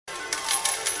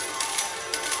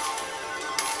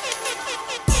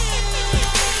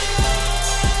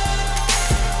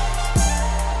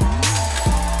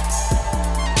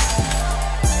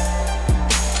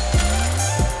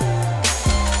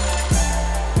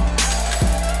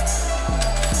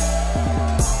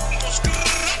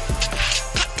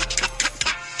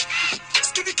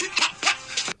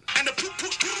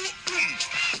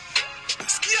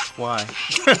Why?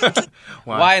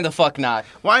 Why in the fuck not?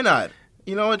 Why not?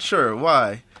 You know what? Sure.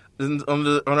 Why?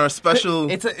 On our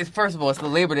special... It's first of all, it's the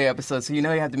Labor Day episode, so you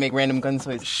know you have to make random gun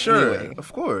toys. Sure. Anyway.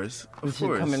 Of course. Of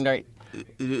course. Coming right...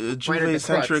 A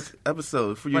Juve-centric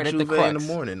episode for your Juve in the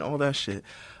morning, all that shit.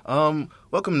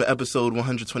 Welcome to episode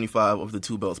 125 of the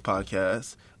Two Belts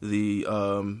podcast, the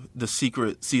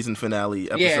secret season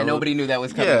finale episode. Yeah, nobody knew that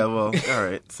was coming. Yeah, well, all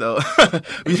right. So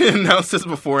we didn't announce this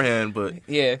beforehand, but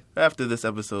yeah, after this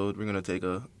episode, we're gonna take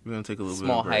a little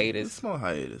small bit of hiatus. A small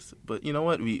hiatus, but you know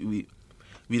what?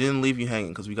 We didn't leave you hanging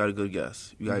because we got a good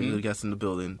guest. We got a good guest in the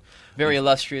building. Very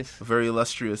illustrious. Very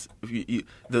illustrious.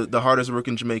 The hardest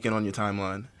working Jamaican on your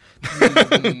timeline.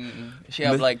 She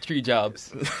have like 3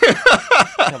 jobs. She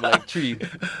have like 3.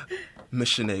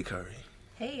 Miss Sinead Curry.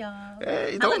 Hey y'all.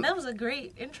 Hey, that was a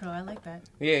great intro. I like that.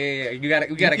 Yeah. We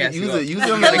gotta guess. Use it.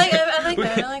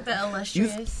 I like that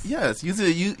illustrious. Use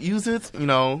it. Use it. You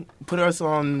know, put us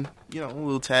on. You know, a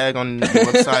little tag on the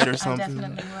website or something.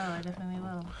 I definitely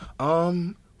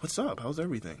will. What's up? How's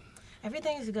everything?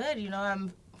 Everything's good. You know,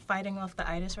 I'm fighting off the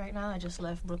itis right now. I just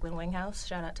left Brooklyn Wing House.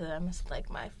 Shout out to them. It's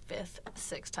like my 5th,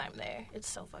 6th time there. It's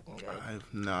so fucking good. I've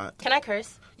not. Can I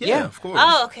curse? Yeah, of course.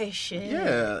 Oh, okay, shit.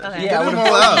 Yeah. Okay. Yeah, I would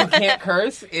all out. You can't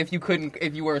curse if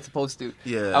you weren't supposed to.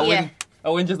 Yeah. I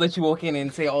wouldn't just let you walk in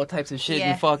and say all types of shit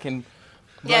and fucking.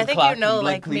 Yeah, I think you know,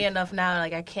 like, me enough now,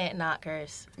 like, I can't not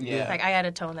curse. Yeah. Like, I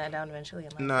gotta tone that down eventually.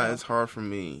 It's hard for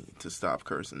me to stop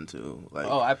cursing, too. Like,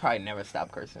 I probably never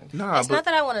stop cursing. Nah, it's not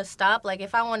that I want to stop. Like,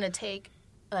 if I want to take,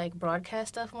 like,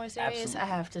 broadcast stuff more serious, I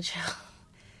have to chill.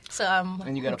 So,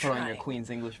 And you gotta put on your Queen's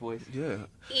English voice. Yeah.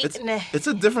 It's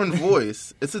a different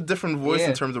voice. It's a different voice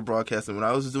in terms of broadcasting. When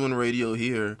I was doing radio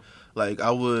here, like,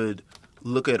 I would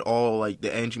look at all, like,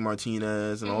 the Angie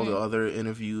Martinez and all the other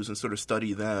interviews and sort of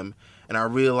study them. And I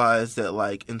realized that,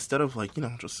 like, instead of, like, you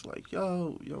know, just like,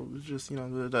 yo, just, you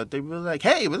know, they were like,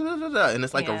 hey, blah, blah, blah, blah, and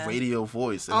it's like a radio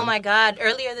voice. And my God.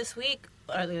 Earlier this week,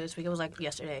 it was like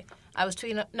yesterday. I was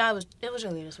tweeting, it was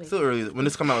earlier this week. Still early. When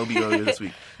this comes out, it'll be earlier this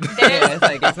week. Yeah, it's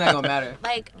like, it's not gonna matter.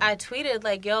 Like, I tweeted,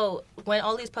 like, yo, when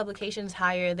all these publications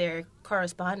hire their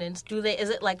correspondents, is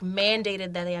it, like,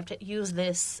 mandated that they have to use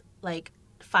this, like,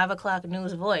 5 o'clock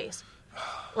news voice?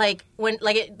 Like, when,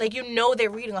 like, you know they're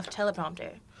reading off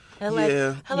teleprompter. And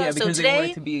they're like, hello, so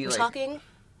today we're talking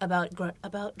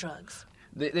about drugs.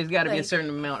 There's got to be a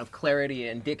certain amount of clarity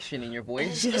and diction in your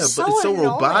voice. But it's so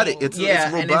robotic. It's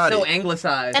robotic. And it's so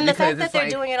anglicized. And the fact that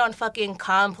they're doing it on fucking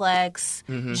Complex,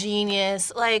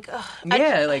 Genius, like...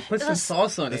 put some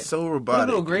sauce on it. It's so robotic. Put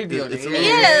a little gravy on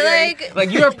it.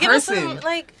 Like, you're a person.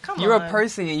 Come on. You're a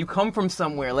person and you come from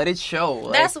somewhere. Let it show.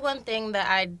 Like, that's one thing that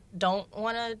I don't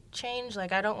want to change.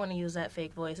 Like, I don't want to use that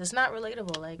fake voice. It's not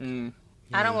relatable. Like,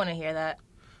 I don't want to hear that.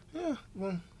 Yeah,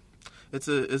 well... It's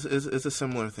a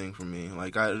similar thing for me.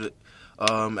 Like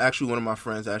actually one of my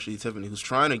friends, Tiffany, who's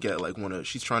trying to get like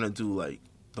she's trying to do like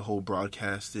the whole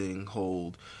broadcasting,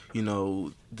 you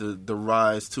know, the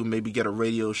rise to maybe get a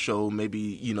radio show, maybe,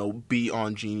 you know, be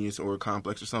on Genius or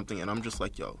Complex or something. And I'm just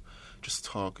like, yo, just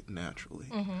talk naturally.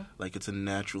 Like, it's a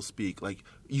natural speak. Like,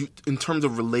 you, in terms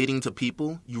of relating to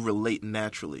people, you relate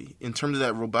naturally. In terms of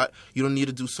that robot, you don't need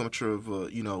to do so much of,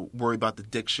 you know, worry about the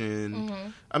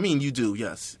diction. I mean, you do,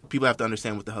 yes. People have to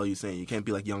understand what the hell you're saying. You can't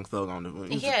be like Young Thug on the...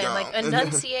 like,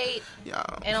 enunciate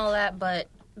and all that, but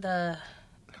the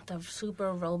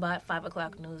super robot 5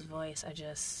 o'clock news voice,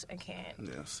 I can't.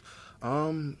 Yes.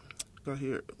 Got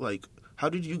here, like, how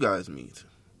did you guys meet?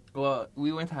 Well,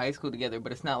 we went to high school together,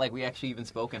 but it's not like we actually even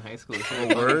spoke in high school.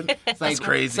 So word? It's like, that's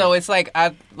crazy. So it's like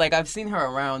I've seen her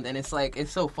around, and it's like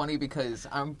it's so funny because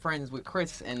I'm friends with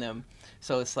Chris and them.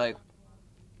 So it's like,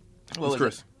 who's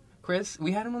Chris? Chris,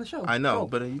 we had him on the show. I know,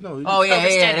 but you know. Oh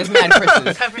yeah. There's mad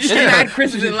Chris's. There's mad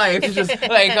Chris's in life. It's just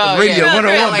like radio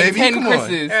 101, like baby. 10 Come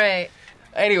Chris's. All right.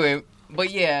 Anyway, but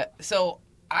yeah, so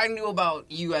I knew about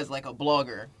you as like a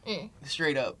blogger,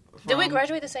 straight up. Did we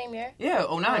graduate the same year? Yeah,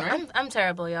 09, right? I'm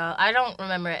terrible, y'all. I don't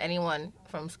remember anyone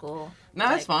from school. No,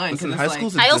 that's fine. Listen, high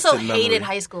school's I also memory. hated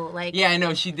high school. Like, yeah, I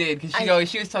know she did because she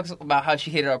always talks about how she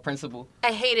hated our principal.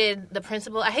 I hated the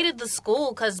principal. I hated the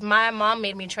school because my mom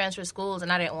made me transfer schools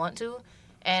and I didn't want to.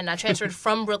 And I transferred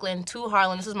from Brooklyn to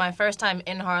Harlem. This was my first time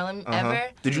in Harlem ever.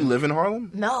 Did you live in Harlem?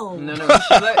 No. No.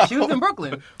 She lived in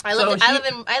Brooklyn. I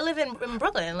live in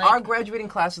Brooklyn. Like, our graduating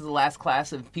class was the last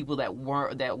class of people that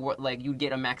were like you'd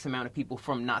get a max amount of people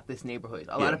from not this neighborhood.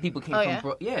 A lot of people came from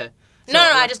Brooklyn. Yeah. So, no,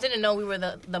 I just didn't know we were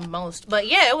the most. But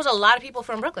yeah, it was a lot of people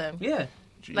from Brooklyn. Yeah.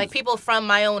 Jeez. Like people from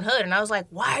my own hood, and I was like,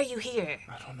 "Why are you here?"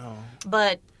 I don't know.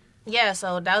 But yeah,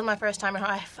 so that was my first time in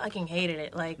Harlem. I fucking hated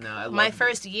it. Like, my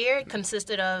first year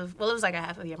consisted of, well, it was like a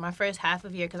half of a year. My first half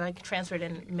of year, because I transferred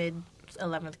in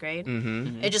 11th grade.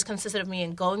 Mm-hmm. It just consisted of me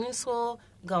and going to school,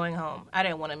 going home. I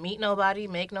didn't want to meet nobody,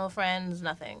 make no friends,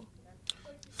 nothing.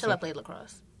 Till I played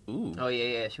lacrosse. Ooh. Oh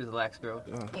yeah, she was a lax girl.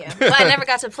 Yeah, but I never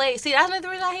got to play. See, that's another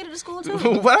reason I hated the school too.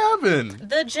 What happened?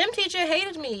 The gym teacher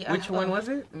hated me. Which one was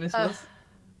it? Miss Willis?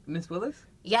 Miss Willis?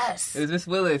 Yes. It was Miss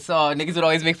Willis. Oh, niggas would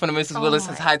always make fun of Mrs. Willis'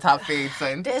 my high top fade,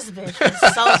 son. This bitch was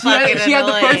so fucking She had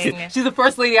annoying. she's the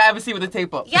first lady I ever see with a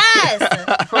tape up. Yes. And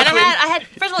I had.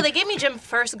 First of all, they gave me gym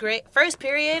first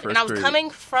period, and I was period. coming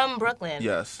from Brooklyn.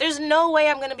 Yes. There's no way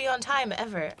I'm gonna be on time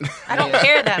ever. I don't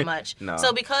care that much. No.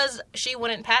 So because she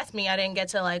wouldn't pass me, I didn't get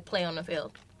to like play on the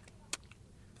field.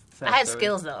 Sad I had story.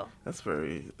 skills though. That's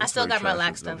very. I still very got my trash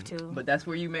lax of them. stuff too. But that's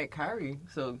where you met Kyrie.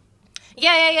 So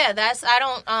Yeah. That's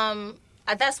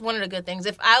that's one of the good things.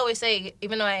 If I always say,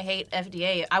 even though I hate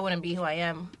FDA, I wouldn't be who I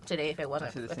am today if it I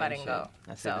wasn't said the if same I didn't shit. go.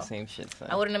 I said the same shit, son.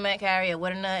 I wouldn't have met Carrie. I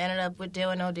wouldn't have ended up with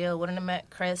Deal or No Deal. Wouldn't have met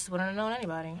Chris. Wouldn't have known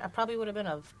anybody. I probably would have been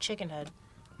a chicken head.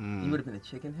 You would have been a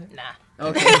chicken head? Nah.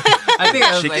 Okay. I think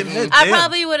I was Chicken like, head? I Damn.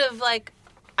 probably would have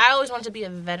I always wanted to be a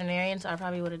veterinarian, so I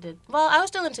probably would have did. Well, I was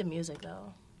still into music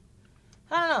though.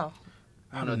 I don't know.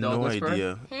 I have Dog no whisperer?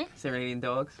 idea. Serenading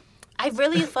dogs. I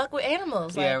really fuck with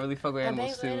animals. Yeah, I really fuck with I animals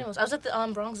bang with too. animals. I was at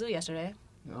the Bronx Zoo yesterday.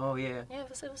 Oh yeah. Yeah, it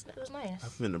was nice.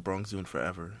 I've been to Bronx Zoo in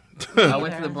forever. I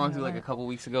went to the Bronx Zoo like a couple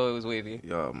weeks ago. It was wavy.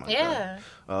 Oh my Yeah.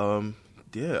 god.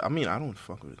 Yeah. I mean, I don't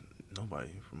fuck with nobody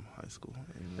from high school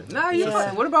anymore. Nah, you.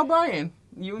 Yeah. What about Brian?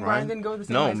 You and Brian didn't go to the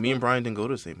same high No, school? me and Brian didn't go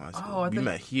to the same high school. Oh, I we thought-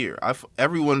 met here.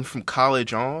 Everyone from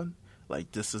college on,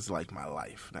 like this is like my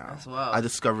life now. That's wild. I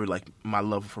discovered like my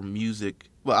love for music.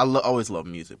 Well, I always loved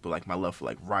music, but like my love for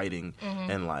like writing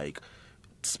and like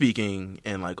speaking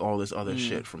and like all this other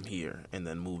shit from here, and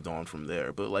then moved on from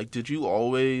there. But like, were you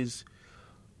always?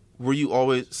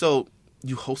 So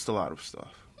you host a lot of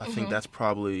stuff. I think that's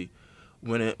probably.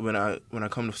 When I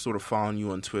come to sort of following you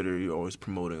on Twitter, you're always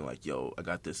promoting like, yo, I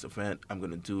got this event, I'm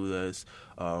gonna do this.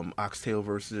 Oxtail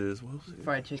versus what was it?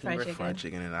 Fried chicken. Fried versus- chicken. Fried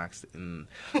chicken and oxtail.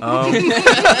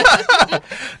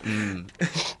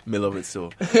 Me love it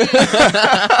so.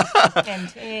 And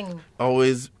ting.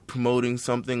 Always promoting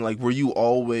something. Like, were you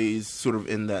always sort of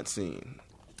in that scene?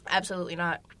 Absolutely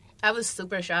not. I was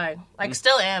super shy. Like,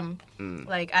 still am.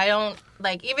 Like, I don't,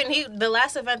 like, even the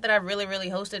last event that I really, really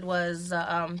hosted was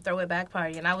Throw It Back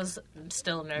Party, and I was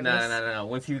still nervous. No.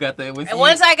 Once you got the... And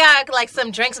once I got, like,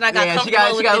 some drinks and I got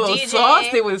comfortable with got a the little DJ.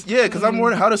 sauce. It was... Yeah, because I'm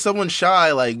wondering, how does someone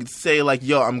shy, like, say, like,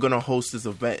 yo, I'm going to host this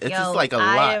event? It's just, like, a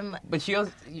lot. But she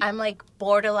also... I'm, like,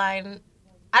 borderline.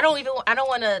 I don't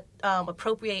want to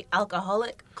appropriate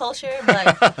alcoholic culture,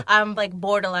 but I'm, like,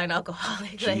 borderline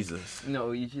alcoholic. Like, Jesus.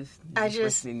 No, you just... I West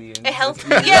just, Indian. it helps.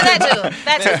 Yeah, that too.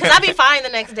 Because I'd be fine the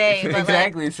next day. But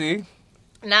Exactly, see? Like,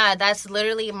 nah, that's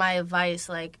literally my advice.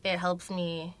 Like, it helps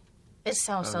me. It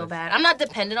sounds so bad. I'm not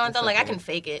dependent on it, though. Like, I can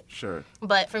fake it. Sure.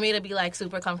 But for me to be, like,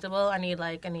 super comfortable, I need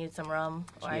some rum.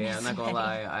 Or I need Yeah, I'm not some gonna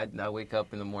Henny. lie. I wake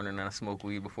up in the morning and I smoke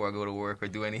weed before I go to work or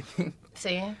do anything.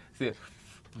 See? See,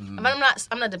 But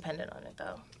I'm not dependent on it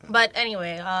though. But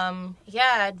anyway,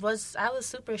 yeah, I was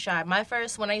super shy.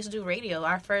 When I used to do radio,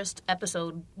 our first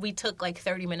episode, we took like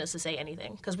 30 minutes to say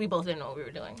anything because we both didn't know what we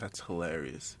were doing. That's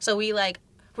hilarious. So we were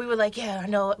like, yeah, I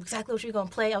know exactly what you're gonna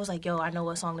play. I was like, yo, I know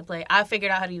what song to play. I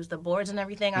figured out how to use the boards and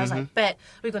everything. I was like, bet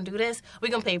we're gonna do this.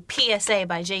 We're gonna play PSA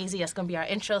by Jay-Z. That's gonna be our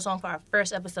intro song for our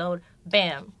first episode.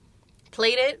 Bam.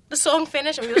 Played it. The song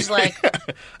finished, and we was like,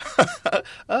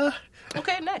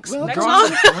 okay, next Drawing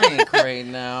song. a blank right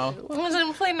now. We was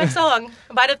gonna play next song.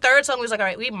 By the third song, we was like, all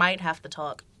right, we might have to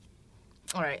talk.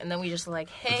 All right, and then we just like,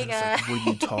 hey It's guys. like, what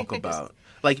do you talk about?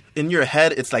 Like, in your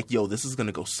head, it's like, yo, this is going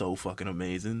to go so fucking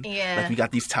amazing. Yeah. Like, we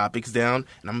got these topics down,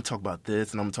 and I'm going to talk about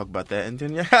this, and I'm going to talk about that, and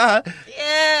then, yeah.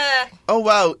 Yeah, Oh,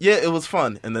 wow. Yeah, it was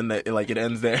fun. And then, it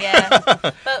ends there. yeah.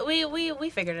 But we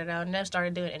figured it out and then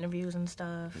started doing interviews and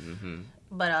stuff.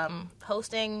 But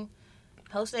hosting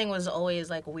was always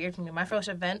like weird for me. My first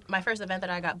event that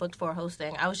I got booked for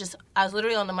hosting, I was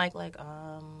literally on the mic like,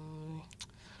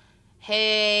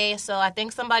 hey, so I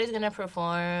think somebody's gonna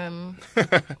perform.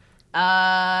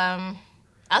 I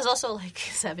was also like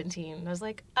 17. I was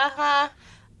like,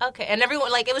 okay. And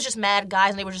everyone, like, it was just mad guys,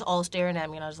 and they were just all staring at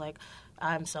me, and I was like,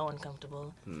 I'm so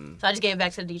uncomfortable. So I just gave it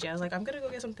back to the DJ. I was like, I'm gonna go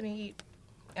get something to eat.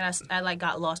 And I like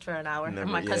got lost for an hour. Never-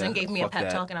 and my cousin yeah, gave me a fuck pep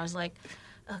that. talk, and I was like,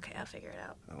 okay, I'll figure it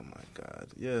out. Oh, my God.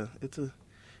 Yeah, it's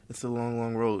a long,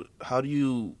 long road. How do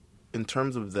you, in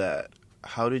terms of that,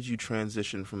 how did you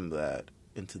transition from that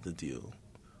into the deal?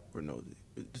 Or no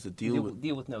deal? Is it Deal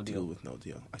with no deal. Deal with no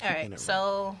deal. I keep All getting right, it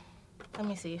so let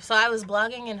me see. So I was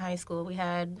blogging in high school. We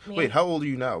had wrong. Wait, how old are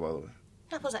you now, by the way?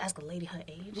 not supposed to ask a lady her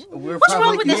age. We're What's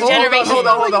wrong with this generation?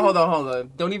 Hold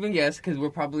on. Don't even guess, because we're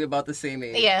probably about the same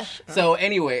age. Yeah. So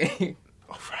anyway.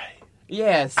 All right.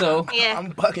 Yeah, so. Yeah.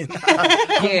 I'm bugging.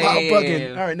 I'm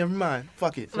bugging. All right, never mind.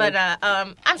 Fuck it. But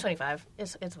I'm 25.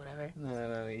 It's whatever.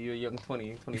 No, you're young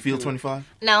 20. You feel 25?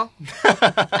 No,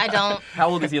 I don't. How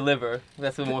old is your liver?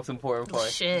 That's the most important part.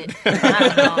 Shit,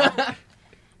 I don't know.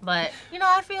 But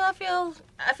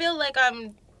I feel like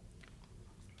I'm.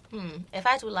 If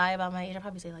I had to lie about my age, I'd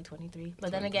probably say like 23.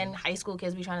 But then again, high school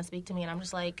kids be trying to speak to me, and I'm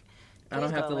just like, I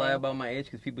don't have to away. lie about my age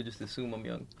because people just assume I'm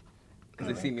young.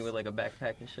 Because they see me with like a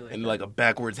backpack and shit like And that. like a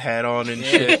backwards hat on and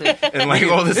shit. And like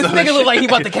all this This other nigga look shit. like he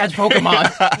about to catch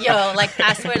Pokemon. Yo, like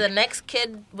I swear, the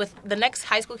next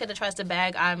high school kid that tries to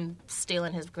bag, I'm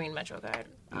stealing his green Metro card.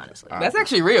 Honestly, That's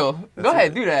actually real. Go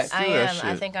ahead, do that. I do that am. I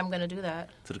shit. think I'm gonna do that.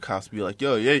 To the cops be like,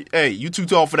 yo, hey, you too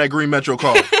tall for that green Metro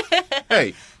car.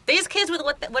 Hey. These kids with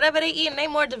whatever they eat, and they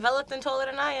more developed and taller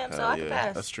than I am, so I can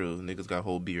pass. That's true. Niggas got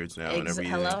whole beards now and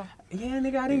everything. Hello. Yeah,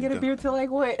 nigga, I didn't get a beard till like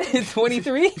what?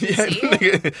 23? Yeah, See?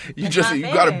 nigga, you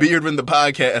not got a fair. beard in the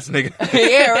podcast, nigga.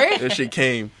 Yeah, right? That shit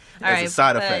came All as right, a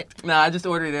side but- effect. Nah, I just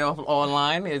ordered it off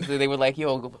online. They were like,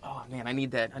 "Yo, oh man, I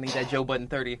need that Joe Budden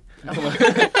 30."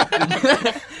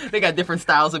 They got different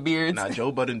styles of beards. Nah,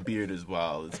 Joe Budden beard is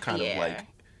wild. It's kind of Yeah. like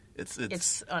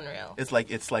it's unreal.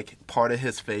 it's like part of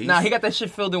his face. Nah, he got that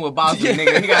shit filled in with Bosley,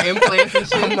 nigga. He got implants and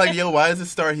shit. I'm like, yo, why does it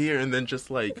start here and then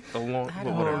just like along? I but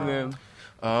don't whatever.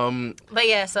 know. But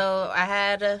yeah, so I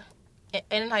had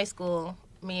in high school,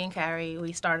 me and Carrie,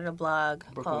 we started a blog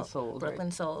Brooklyn called Souls, Brooklyn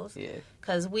right? Souls. Yeah.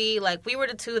 Because we were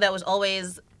the two that was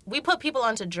always, we put people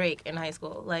onto Drake in high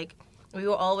school. Like, we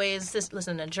were always just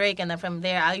listening to Drake, and then from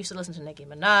there, I used to listen to Nicki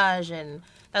Minaj, and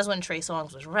that's when Trey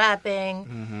Songz was rapping.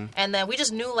 Mm-hmm. And then we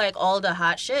just knew, like, all the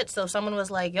hot shit. So someone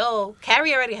was like, yo,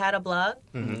 Carrie already had a blog,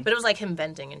 Mm-hmm. but it was like him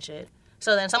venting and shit.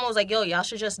 So then someone was like, yo, y'all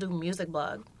should just do music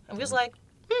blog. And we was like,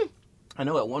 I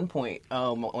know at one point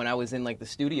when I was in like the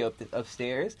studio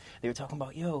upstairs, they were talking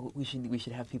about, yo, we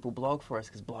should have people blog for us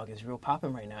because blog is real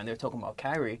popping right now. And they were talking about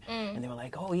Kyrie, and they were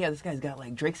like, oh yeah, this guy's got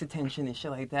like Drake's attention and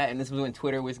shit like that. And this was when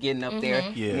Twitter was getting up there.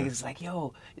 Yeah. And niggas was like,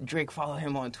 yo, Drake follow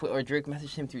him on Twitter, or Drake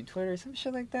messaged him through Twitter, some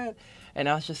shit like that. And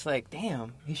I was just like,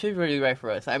 damn, he should really write for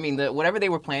us. I mean, whatever they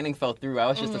were planning fell through. I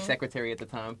was just a secretary at the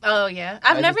time. oh yeah.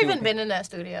 I've I never just even been in that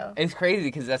studio. It's crazy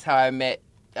because that's how I met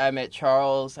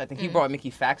Charles. I think he brought Mickey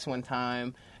Fax one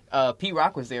time. Pete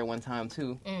Rock was there one time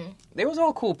too. They was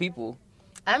all cool people.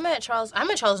 I met Charles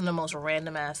in the most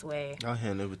random ass way. Y'all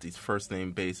handle it with these first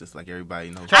name basis like everybody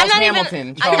knows. Charles I'm not Hamilton.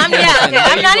 even. Charles I'm, Hamilton. yeah, okay. There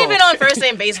I'm you not go. even on first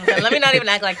name base with him. Let me not even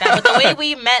act like that. But the way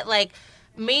we met, like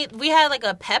we had like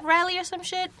a pep rally or some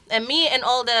shit, and me and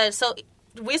all the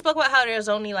we spoke about how there's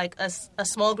only like a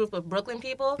small group of Brooklyn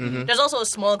people. There's also a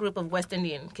small group of West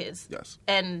Indian kids. Yes.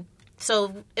 And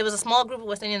so it was a small group of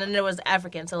West Indian, and then there was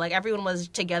African. So like everyone was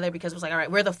together because it was like, all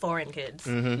right, we're the foreign kids,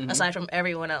 aside from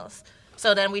everyone else.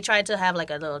 So then we tried to have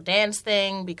like a little dance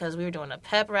thing because we were doing a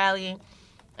pep rally,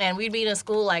 and we'd be in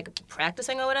school like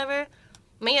practicing or whatever.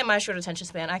 Me and my short attention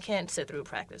span, I can't sit through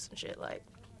practice and shit. Like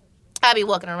I'd be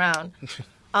walking around.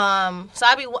 So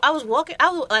I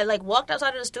walked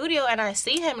outside of the studio and I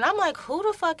see him and I'm like, who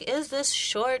the fuck is this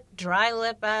short, dry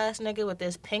lip ass nigga with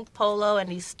this pink polo and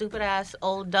these stupid ass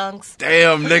old dunks?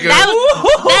 Damn, nigga.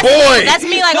 That's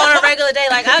me like on a regular day.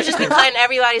 Like I would just be cutting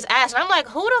everybody's ass and I'm like,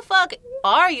 who the fuck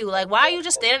are you? Like why are you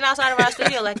just standing outside of our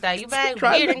studio like that? You bad,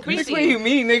 weird and What creepy. do you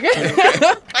mean, nigga?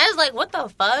 I was like, what the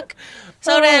fuck?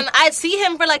 So then I'd see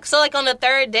him for like on the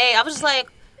third day, I was just like,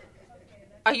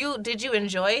 did you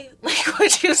enjoy like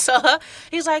what you saw?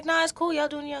 He's like, nah, it's cool, y'all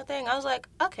doing your thing. I was like,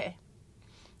 okay.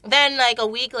 Then like a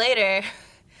week later,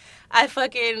 I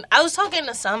was talking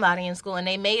to somebody in school and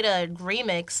they made a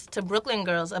remix to Brooklyn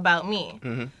Girls about me.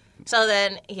 So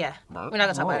then, yeah, we're not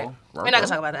gonna talk about it. We're not gonna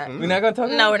talk about that. We're not gonna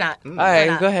talk. No, we're not. All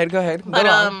right, go ahead. But Go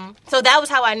on. so that was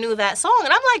how I knew that song,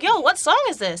 and I'm like, "Yo, what song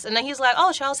is this?" And then he's like,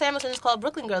 "Oh, Charles Hamilton is called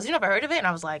Brooklyn Girls. You never heard of it?" And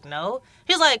I was like, "No."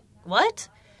 He's like, "What?"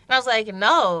 And I was like,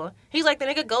 "No." He's like, "The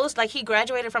nigga goes like he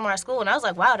graduated from our school," and I was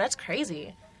like, "Wow, that's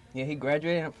crazy." Yeah, he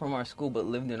graduated from our school, but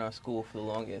lived in our school for the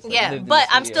longest. Like, Yeah, lived in but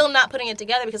the I'm studio. still not putting it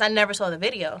together because I never saw the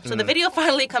video. So the video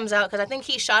finally comes out because I think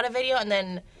he shot a video and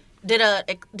then did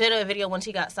a video once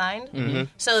he got signed.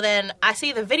 So then I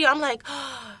see the video, I'm like,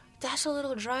 oh, that's a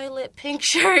little dry lip, pink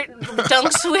shirt,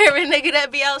 dunk swearing nigga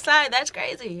that be outside. That's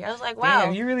crazy. I was like, wow.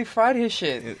 Damn, you really fried his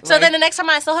shit. So then the next time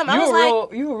I saw him, I was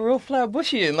like, you were real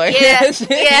Flatbushian, like yeah, that shit.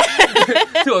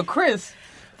 yeah. To a crisp.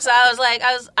 So I was like,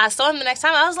 I saw him the next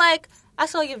time. I was like, I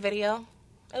saw your video.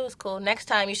 It was cool. Next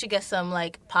time you should get some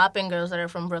like poppin' girls that are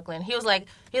from Brooklyn. He's like,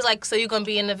 so you gonna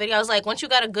be in the video? I was like, once you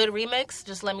got a good remix,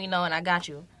 just let me know and I got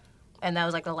you. and that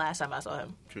was like the last time I saw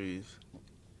him. Jeez.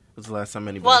 Was the last time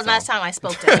anybody Well, saw last him? time I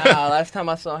spoke to him. Last time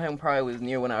I saw him probably was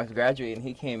near when I was graduating.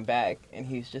 He came back and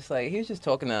he was just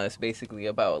talking to us basically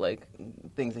about like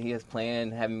things that he has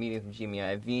planned, having meetings with Jimmy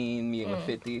Iovine, meeting with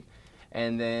 50.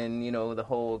 And then, you know, the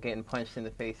whole getting punched in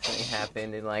the face thing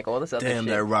happened and like all this other Damn,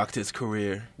 shit. that rocked his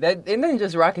career. That it didn't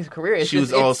just rock his career. It's She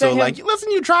just, was it also sent him- like, listen,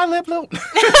 you dry lip loop. Yeah,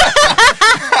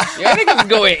 I think it's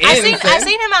going in. I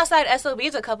seen him outside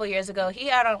SOBs a couple years ago. He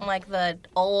had on like the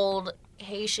old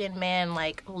Haitian man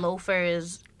like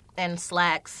loafers and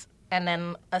slacks, and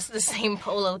then the same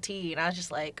polo tee, and I was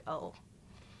just like, oh,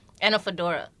 and a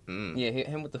fedora. Yeah,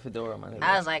 him with the fedora, my nigga.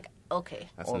 I was like, okay,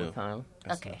 That's all new. the time.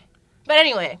 That's okay. new. But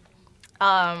anyway,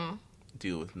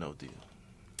 Deal with no deal.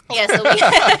 yeah. So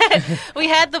we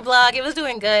had the blog. It was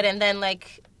doing good, and then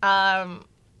like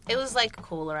it was like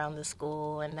cool around the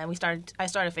school, and then I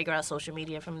started to figure out social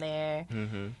media from there,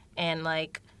 and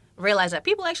like realized that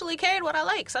people actually cared what I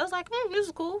like. So I was like, this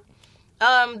is cool.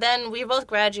 Then we both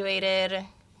graduated.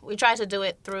 We tried to do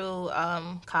it through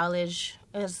college.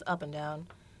 It was up and down,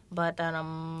 but then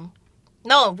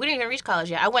no, we didn't even reach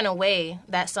college yet. I went away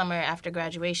that summer after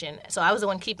graduation, so I was the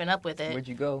one keeping up with it. Where'd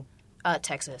you go?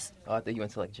 Texas. Oh, I thought you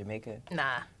went to like Jamaica. Nah.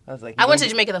 I was like, I went to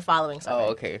Jamaica the following summer. Oh,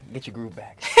 okay. Get your groove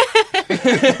back.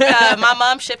 My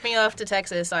mom shipped me off to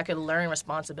Texas so I could learn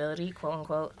responsibility, quote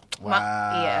unquote.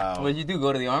 Wow. What did you do?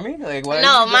 Go to the army? Like what?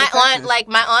 No, my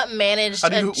aunt managed.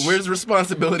 Where's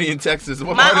responsibility in Texas?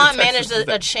 What my part of aunt Texas managed is a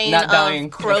that? chain Not of dying.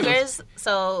 Kroger's,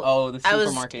 so the I was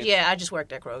supermarket. I just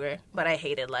worked at Kroger, but I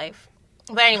hated life.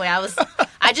 But anyway,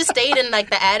 I just stayed in like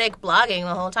the attic blogging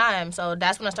the whole time, so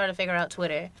that's when I started to figure out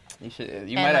Twitter. You And,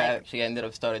 might have like- actually ended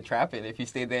up started trapping if you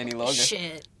stayed there any longer.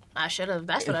 Shit, I should have.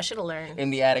 That's what I should have learned.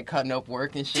 In the attic, cutting up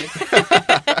work and shit.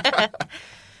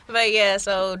 But yeah,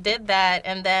 so did that,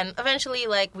 and then eventually,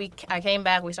 like I came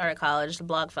back. We started college. The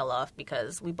blog fell off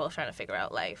because we both trying to figure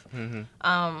out life.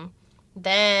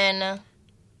 Then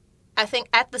I think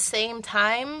at the same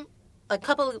time, a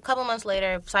couple months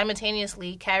later,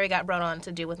 simultaneously, Carrie got brought on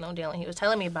to Deal with No Deal, and he was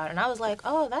telling me about it, and I was like,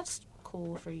 "Oh, that's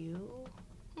cool for you.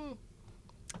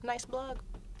 Nice blog.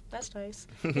 That's nice."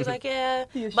 He was like, "Yeah,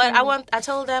 but I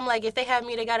told them like if they have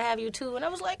me, they gotta have you too." And I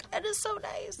was like, "That is so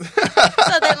nice."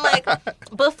 So then like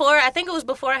before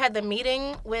I had the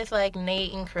meeting with like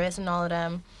Nate and Chris and all of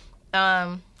them,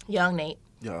 young Nate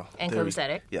Yo, and there we-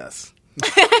 copacetic. Yes.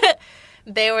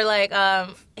 They were like,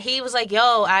 he was like,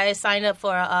 "Yo, I signed up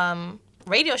for a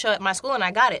radio show at my school and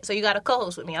I got it. So you got to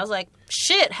co-host with me." I was like,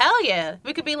 "Shit, hell yeah!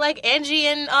 We could be like Angie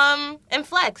and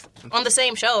Flex on the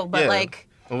same show, but Yeah. like."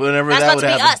 Whenever That's that about would to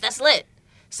be happen. us. That's lit.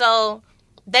 So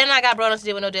then I got brought on to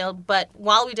Deal with No Deal. But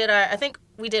while we did I think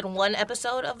we did one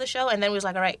episode of the show, and then we was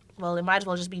like, all right, well, it might as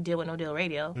well just be Deal with No Deal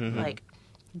Radio. Like,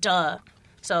 duh.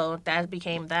 So that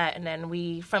became that. And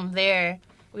then from there,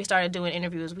 we started doing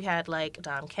interviews. We had, like,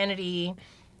 Dom Kennedy,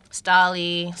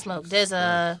 Stolly, Smoke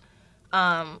DZA.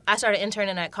 I started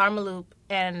interning at Karmaloop,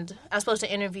 and I was supposed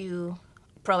to interview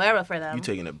Pro Era for them. You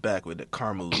taking it back with the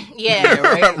Carmel. Yeah,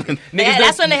 Right?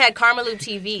 that's when they had Karmaloop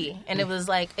TV, and it was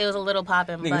like it was a little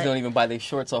poppin'. Niggas But don't even buy their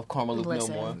shorts off Karmaloop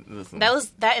listen, no more. Listen.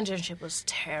 that internship was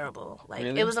terrible. Like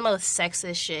Really? it was the most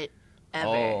sexist shit ever.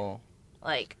 Oh.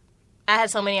 Like I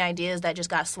had so many ideas that just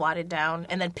got swatted down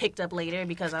and then picked up later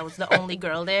because I was the only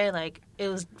girl there. Like it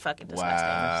was fucking disgusting.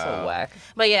 Wow. So whack.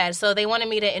 But yeah, so they wanted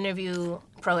me to interview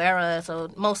Pro Era,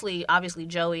 so mostly obviously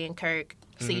Joey and Kirk,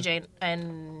 CJ,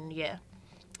 and yeah.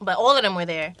 But all of them were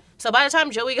there. So by the time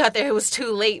Joey got there, it was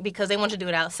too late because they wanted to do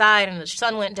it outside and the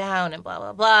sun went down and blah,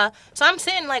 blah, blah. So I'm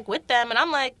sitting like with them and I'm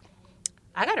like,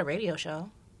 I got a radio show.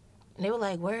 And they were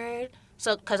like, word.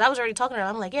 So, because I was already talking to them,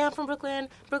 I'm like, yeah, I'm from Brooklyn.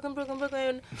 We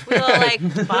all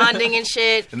like bonding and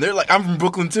shit. And they're like, I'm from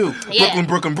Brooklyn too. Yeah.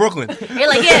 Brooklyn. You're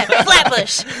like, yeah,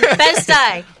 Flatbush,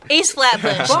 Bed-Stuy, East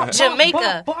Flatbush,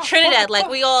 Jamaica, Trinidad. Like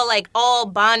we all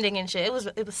bonding and shit.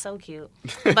 It was so cute.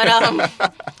 But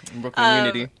Brooklyn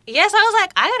Unity. yes, I was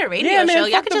like, I got a radio Yeah, man, show.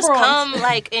 Y'all fuck could the just Bronx. come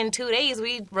like in 2 days.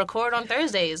 We record on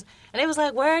Thursdays. And it was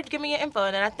like, word, give me your info.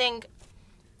 And then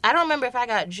I don't remember if I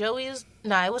got Joey's.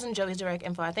 Nah, it wasn't Joey's direct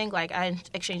info. I think like I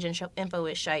exchanged info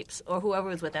with Shipes or whoever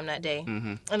was with them that day.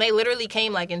 And they literally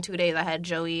came like in 2 days. I had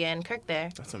Joey and Kirk there.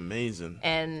 That's amazing.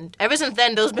 And ever since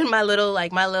then, those been my little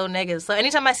niggas. So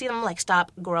anytime I see them, I'm like,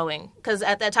 stop growing. Because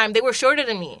at that time, they were shorter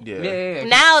than me. Yeah.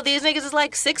 Now, these niggas is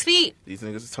like 6 feet. These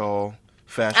niggas are tall,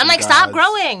 fashion I'm like, gods, stop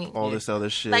growing. All this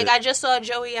other shit. Like, I just saw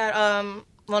Joey at,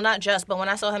 well, not just, but when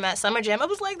I saw him at Summer Jam, I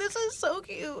was like, this is so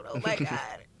cute. Oh, my God.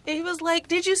 And he was like,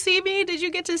 "Did you see me? Did you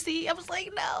get to see?" I was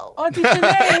like, "No." Auntie Shanae.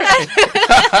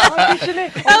 Auntie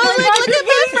Shanae. I was like, "Look at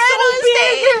my friend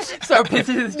on stage." Start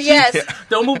pinching his cheeks. Yes.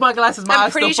 Don't move my glasses. My I'm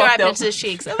eyes pretty still sure I fucked up. pinched his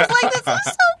cheeks. I was like, "This is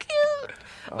so cute."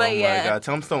 But oh yeah. my God.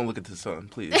 Tell him don't look at the sun,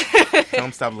 please. Tell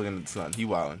him stop looking at the sun. He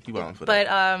wilding for that.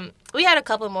 But we had a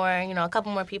couple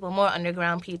more people, more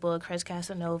underground people, Chris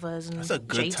Casanovas and That's a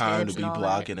good Jay time Tibbs to be and all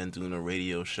that. blogging and doing a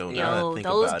radio show. now that Yo, I think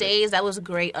those about days, that was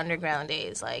great underground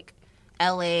days. Like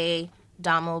L.A.,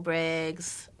 Domo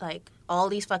Briggs, like all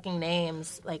these fucking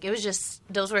names. Like it was just,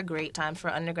 those were great times for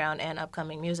underground and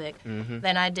upcoming music. Mm-hmm.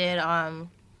 Then I did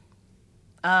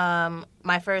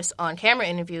my first on-camera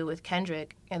interview with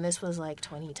Kendrick, and this was like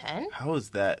 2010. How is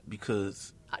that?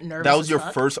 Because Nervous that was as your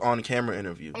fuck. first on-camera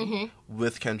interview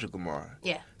with Kendrick Lamar.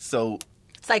 Yeah. So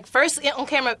It's like first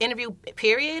on-camera interview,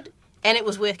 period, and it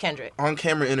was with Kendrick.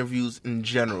 on-camera interviews in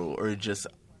general are just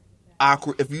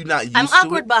awkward. If you're not used I'm to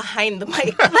awkward it, behind the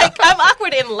mic. Like, I'm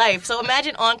awkward in life. So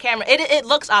imagine on camera. It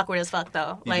looks awkward as fuck,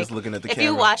 though. You're Like, just looking at the if you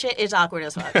camera. watch it, it's awkward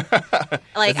as fuck.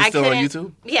 Like, Is it still on couldn't-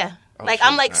 YouTube? Yeah. Oh, Like, shit.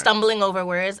 I'm, like, All right. stumbling over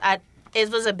words. It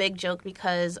was a big joke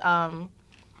because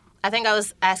I think I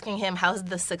was asking him, how's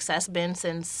the success been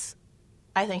since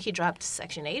I think he dropped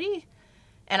Section 80?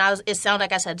 And it sounded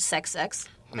like I said sex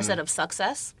instead of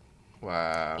success.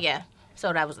 wow. Yeah.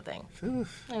 So that was the thing.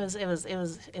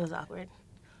 It was awkward.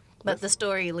 But the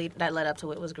story that led up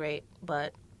to it was great.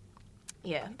 But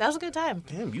yeah, that was a good time.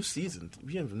 Damn, you seasoned.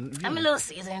 I'm a little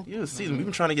seasoned. You're seasoned. We've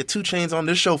been trying to get 2 Chainz on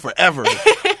this show forever.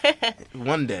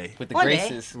 One day. With the One day.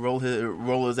 graces. Roll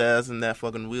his ass in that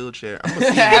fucking wheelchair. I'm gonna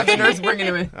see him Have the next nurse week. bringing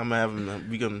him in. I'm gonna have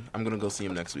him. I'm gonna go see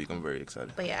him next week. I'm very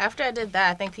excited. But yeah, after I did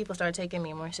that, I think people started taking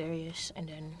me more serious, and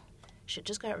then shit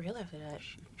just got real after that.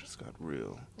 Just got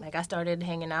real. Like, I started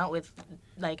hanging out with,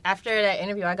 like, after that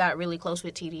interview, I got really close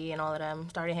with TD and all of them.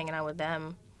 Started hanging out with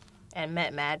them and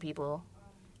met mad people.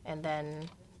 And then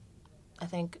I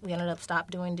think we ended up stop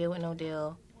doing Deal with No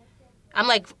Deal. I'm,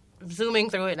 like,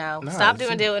 zooming through it now. Nah, Stop doing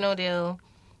zoom. Deal with No Deal.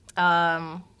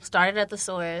 Started at The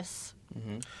Source.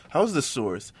 How's the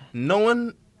source? No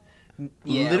one,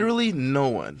 Yeah. literally no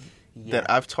one Yeah.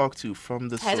 that I've talked to from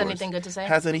the Has source anything good to say?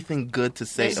 has anything good to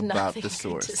say There's about nothing the good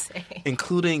source, to say.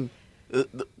 including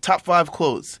the top 5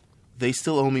 quotes. They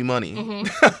still owe me money.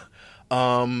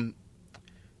 Mm-hmm.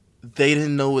 They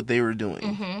didn't know what they were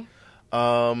doing.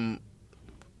 Mm-hmm.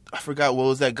 I forgot what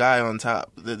was that guy on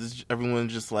top. Everyone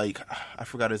just like I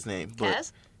forgot his name. But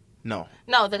Kaz? no,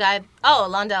 No, the guy. Oh,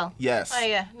 Londell. yes, Oh,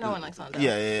 yeah. No one likes Londell.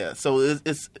 yeah. So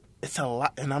it's a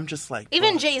lot, and I'm just like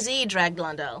Even bro, Jay-Z dragged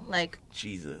Londell. Like,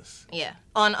 Jesus. yeah.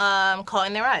 On Caught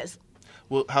in Their Eyes.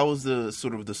 Well, how was the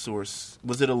sort of the source?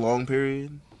 Was it a long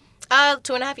period?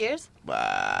 2.5 years.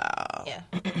 Wow. Yeah.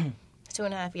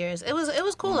 2.5 years. It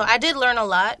was cool though. I did learn a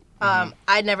lot.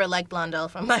 I never liked Blondell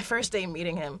from my first day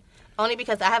meeting him, only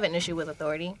because I have an issue with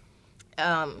authority.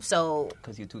 So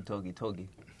Because you're too togi.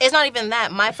 it's not even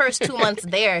that. My first 2 months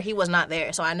there, he was not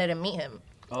there, so I didn't meet him.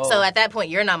 Oh. So at that point,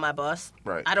 you're not my boss.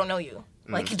 Right. I don't know you.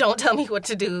 Like, don't tell me what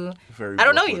to do. Very I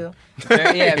don't know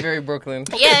Brooklyn. you. Very Brooklyn.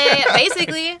 Yeah,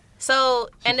 basically. So,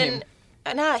 and then,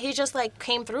 nah, he just, like,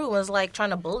 came through and was, like,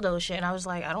 trying to bulldoze shit. And I was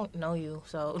like, I don't know you,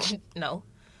 so no.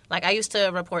 Like, I used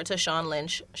to report to Sean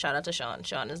Lynch. Shout out to Sean.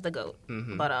 Sean is the GOAT.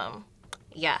 But,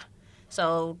 yeah.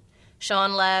 So,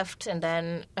 Sean left, and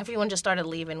then everyone just started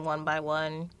leaving one by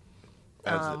one.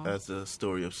 As the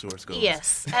story of source goes.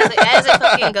 Yes, as it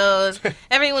fucking goes.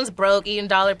 Everyone's broke, eating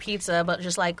dollar pizza, but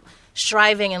just, like,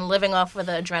 striving and living off of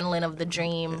the adrenaline of the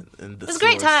dream. And the It was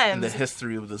great source, times. And the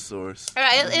history of the source. All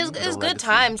right, it was The good legacy.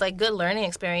 times, like good learning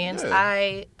experience.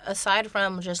 Yeah. Aside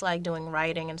from just like doing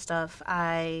writing and stuff,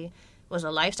 I was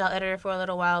a lifestyle editor for a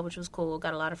little while, which was cool.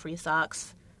 Got a lot of free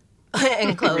socks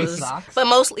and clothes, socks? but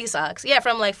mostly socks. Yeah,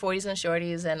 from like 40s and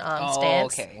Shorties and Oh,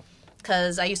 Stance. okay.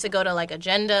 Because I used to go to like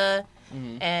Agenda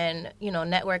and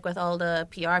network with all the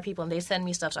PR people, and they send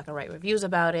me stuff so I can write reviews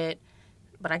about it.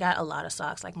 But I got a lot of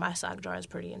socks. Like my sock drawer is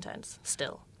pretty intense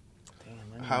still.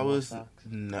 How is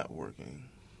networking?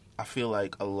 I feel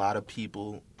like a lot of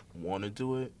people want to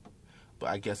do it, but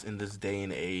I guess in this day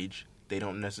and age, they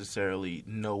don't necessarily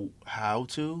know how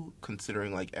to,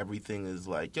 considering like everything is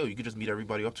like, yo, you could just meet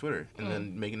everybody off Twitter and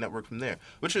then make a network from there.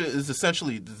 Which is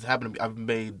essentially, this happened to me. I've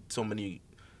made so many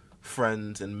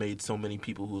friends and made so many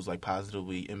people who's like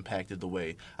positively impacted the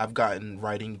way I've gotten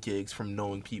writing gigs from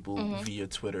knowing people via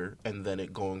Twitter and then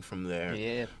it going from there.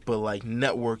 Yeah. But like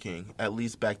networking, at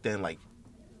least back then, like,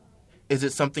 is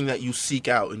it something that you seek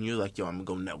out and you're like, yo, I'm gonna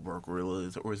go network,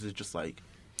 or is it just like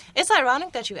It's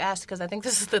ironic that you asked because I think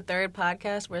this is the third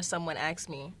podcast where someone asked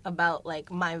me about like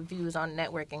my views on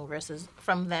networking versus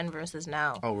from then versus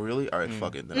now. Oh, really? All right,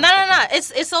 fuck it. Then No.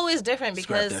 It's always different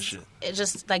Scrap that because shit. it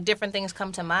just like different things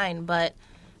come to mind. But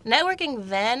networking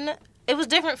then, it was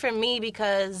different for me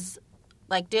because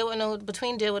like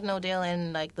between Deal with No Deal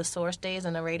and like the Source days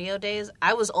and the radio days,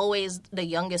 I was always the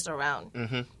youngest around.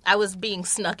 Mm-hmm. I was being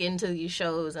snuck into these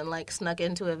shows and like snuck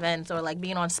into events or like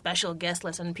being on special guest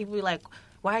lists, and people be like,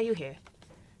 "Why are you here?"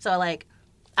 So like,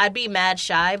 I'd be mad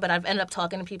shy, but I'd end up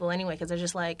talking to people anyway because they're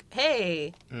just like,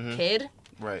 "Hey, kid."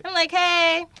 Right. I'm like,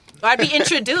 "Hey," or I'd be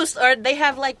introduced, or they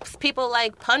have like people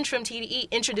like Punch from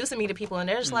TDE introducing me to people, and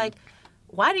they're just like,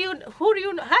 how do you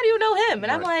know him?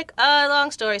 And I'm like,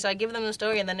 long story. So I give them the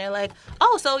story, and then they're like,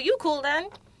 oh, so you cool then?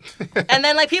 And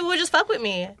then like people would just fuck with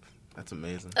me. That's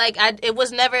amazing. Like it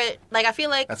was never like I feel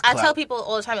like That's I clout. tell people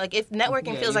all the time like if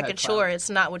networking feels you like a had chore, clout. it's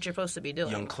not what you're supposed to be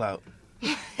doing. Young clout.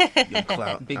 Young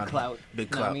clout. Big clout. Big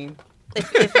You know what clout. I mean?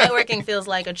 If networking feels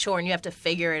like a chore and you have to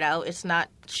figure it out, it's not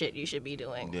shit you should be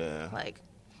doing. Yeah. Like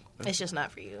it's just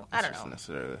not for you. I don't That's know.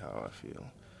 necessarily how I feel.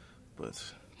 But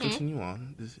continue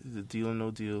on. This is a deal or no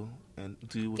deal. And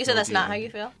deal with You said no that's deal. not how you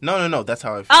feel? No. That's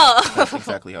how I feel. Oh. That's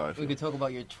exactly how I We feel. could talk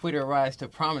about your Twitter rise to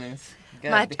prominence.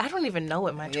 I don't even know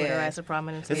what my Twitter Yeah. rise to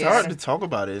prominence It's is. hard to talk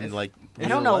about it in like. I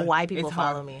don't real know life. why people It's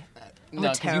hard. follow me. No,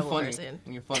 'cause terrible you're funny. person.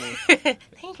 You're funny.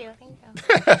 Thank you.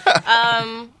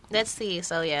 Let's see.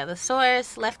 So yeah, the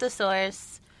Source, left the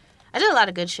Source. I did a lot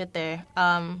of good shit there.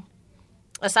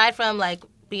 Aside from like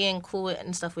being cool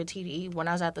and stuff with TDE, when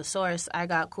I was at the Source, I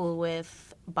got cool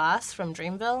with Boss from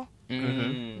Dreamville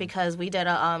because we did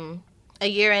a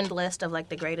year-end list of like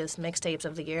the greatest mixtapes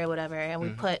of the year or whatever,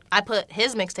 and I put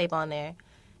his mixtape on there.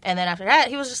 And then after that,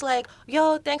 he was just like,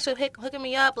 yo, thanks for hooking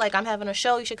me up. Like, I'm having a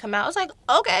show. You should come out. I was like,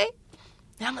 okay.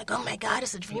 And I'm like, oh, my God,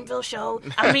 it's a Dreamville show. I'm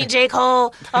going to meet J.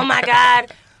 Cole. Oh, my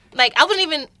God. Like, it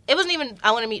wasn't even I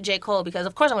want to meet J. Cole because,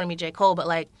 of course, I want to meet J. Cole. But,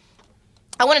 like,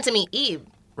 I wanted to meet Ebe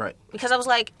Right. because I was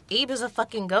like, Ebe is a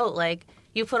fucking goat. Like,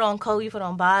 you put on Cole, you put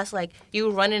on Boss. Like,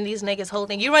 you running these niggas' whole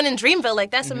thing. You running Dreamville.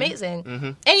 Like, that's amazing.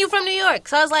 And you from New York.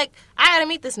 So I was like, I got to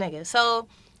meet this nigga. So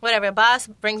whatever, Boss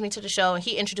brings me to the show, and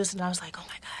he introduced it, and I was like, oh,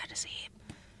 my God, it's Ebe.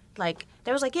 Like,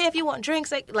 they was like, yeah, if you want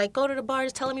drinks, like go to the bar,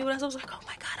 just telling me what else. I was like, oh,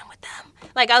 my God, I'm with them.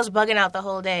 Like, I was bugging out the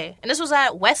whole day. And this was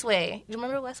at Westway. You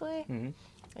remember Westway? Mm-hmm.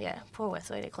 Yeah, poor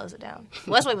Westway. They closed it down.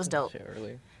 Westway was dope. Shit,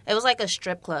 really. It was like a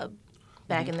strip club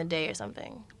back in the day or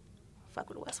something. Fuck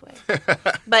with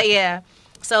Westway. But, yeah.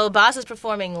 So, Boss is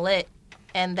performing Lit,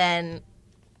 and then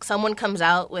someone comes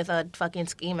out with a fucking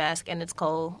ski mask, and it's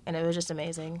Cole, and it was just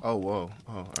amazing. Oh, whoa.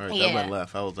 Oh, all right. Yeah. That went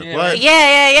left. I was like, Yeah. what? Yeah.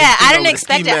 I didn't With the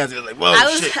expect ski it. mask, it was like,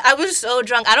 whoa, shit. I was so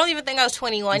drunk. I don't even think I was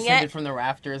 21 You yet. sent it from the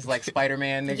rafters like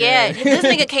Spider-Man. Nigga. Yeah, this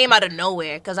nigga came out of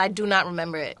nowhere because I do not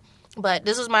remember it. But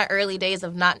this was my early days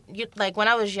of like when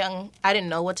I was young, I didn't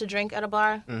know what to drink at a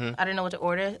bar. I didn't know what to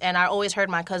order. And I always heard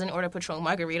my cousin order Patron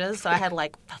margaritas. So I had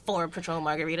like 4 Patron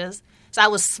margaritas. So I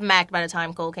was smacked by the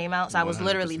time Cole came out. So I was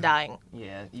literally 100%. dying.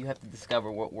 Yeah, you have to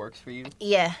discover what works for you.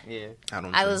 Yeah. Yeah.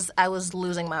 I was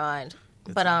losing my mind.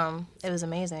 But it was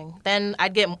amazing. Then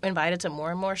I'd get invited to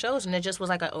more and more shows, and it just was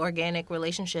like an organic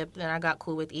relationship. And I got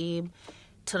cool with Ebe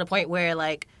to the point where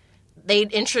like they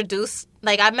introduced,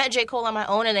 like I met J. Cole on my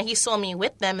own, and then he saw me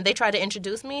with them, and they tried to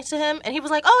introduce me to him, and he was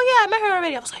like, "Oh yeah, I met her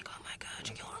already." I was like, "Oh my God,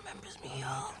 J. Cole remembers me,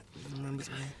 yo! Remembers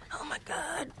me. Oh my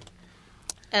God!"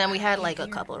 And then we had like a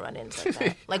couple run-ins like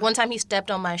that. Like one time he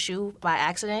stepped on my shoe by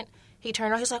accident. He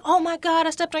turned around, he was like, "Oh my God, I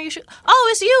stepped on your shoe. Oh,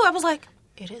 it's you." I was like,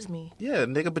 "It is me." Yeah,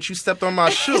 nigga, but you stepped on my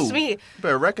shoe. It's me. You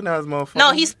better recognize, motherfucker.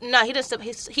 No, he didn't step.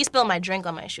 He spilled my drink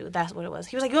on my shoe. That's what it was.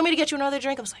 He was like, "You want me to get you another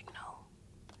drink?" I was like, "No."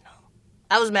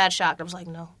 I was mad shocked. I was like,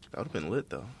 "No." That would have been lit,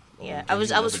 though. Yeah, Give I was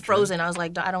you another frozen. I was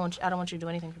like, I don't want you to do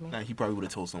anything for me. Nah, he probably would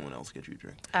have told someone else to get you a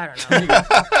drink. I don't know.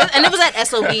 And it was at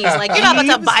SOBs. Like, you're not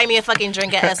about to buy me a fucking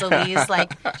drink at SOBs.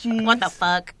 Like, what the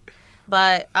fuck?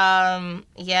 But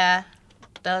yeah,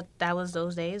 that was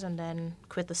those days. And then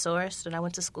quit the Source. Then I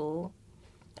went to school.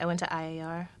 I went to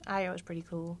IAR. IAR was pretty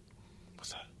cool.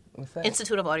 What's that? What's that?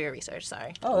 Institute of Audio Research.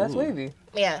 Sorry. Oh, that's Ooh. wavy.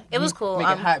 Yeah, it was cool.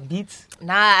 Making hot beats.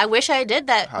 Nah, I wish I did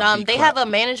that. Hot beat They clap. have a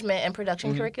management and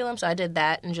production curriculum, so I did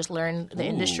that and just learned the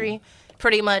industry.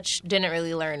 Pretty much didn't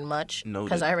really learn much Noted.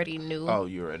 because I already knew. Oh,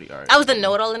 you already, all right. I was the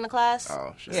know-it-all in the class.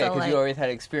 Oh, shit. Yeah, So, because like- you always had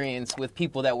experience with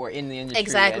people that were in the industry.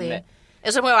 Exactly. and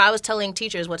It's somewhere where I was telling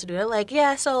teachers what to do. They're like,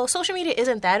 yeah, so social media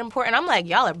isn't that important. I'm like,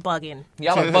 y'all are bugging.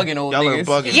 y'all are bugging old Y'all are niggas.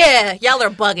 bugging. Yeah, y'all are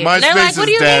bugging. And they're MySpace like, what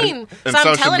do is you dead, mean? and So I'm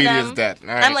social telling media them, is dead. All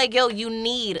right. I'm like, yo, you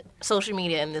need social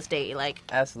media in this day. Like,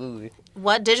 Absolutely.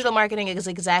 what digital marketing is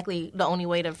exactly the only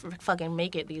way to fucking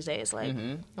make it these days. Like,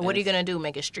 what are you gonna do?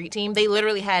 Make a street team? They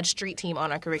literally had street team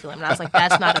on our curriculum, and I was like,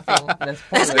 that's not a thing.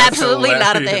 That's absolutely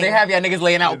not a thing. They have y'all niggas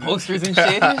laying out posters and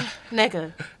shit.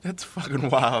 Nigga. That's fucking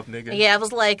wild, nigga. Yeah, I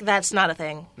was like, that's not a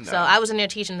thing. No. So I was in there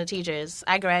teaching the teachers.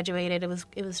 I graduated. It was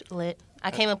lit.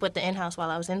 I came up with the in-house while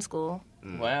I was in school.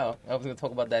 Wow, I was gonna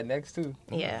talk about that next too.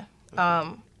 Yeah.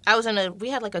 I was we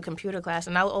had like a computer class,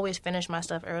 and I would always finish my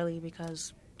stuff early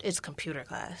because it's computer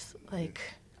class. Like,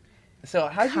 So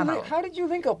how did you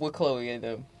link up with Chloe and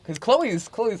them? Because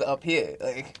Chloe's up here.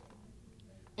 Like,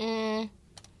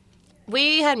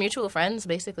 we had mutual friends,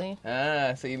 basically.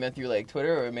 so you met through like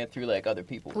Twitter or met through like other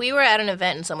people? We were at an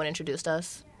event and someone introduced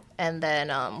us, and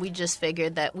then we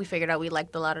figured out we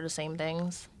liked a lot of the same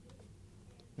things.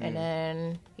 And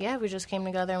then, we just came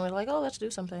together and we were like, oh, let's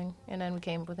do something. And then we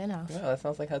came with in-house. Yeah, that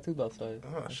sounds like how Two Belts started.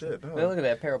 Oh, shit. Hey, look at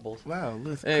that, Parables. Wow,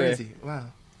 that's Anyway. crazy. Wow.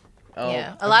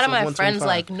 Yeah, a lot of my episode friends 125.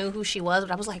 like knew who she was,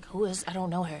 but I was like, "Who is? I don't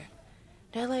know her."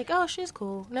 They're like, "Oh, she's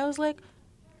cool," and I was like,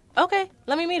 "Okay,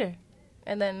 let me meet her."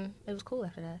 And then it was cool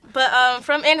after that. But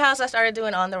from in-house, I started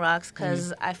doing On the Rocks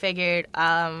because I figured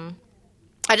I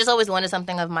just always wanted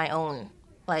something of my own.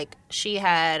 Like, she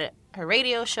had her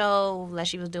radio show that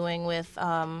she was doing with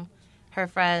her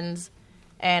friends,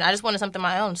 and I just wanted something of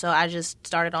my own, so I just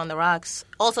started On the Rocks.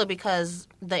 Also because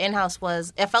the in-house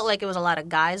it felt like it was a lot of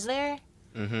guys there.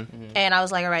 And I was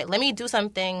like, all right, let me do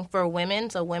something for women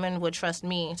so women would trust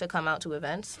me to come out to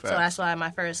events. Facts. So that's why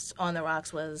my first On the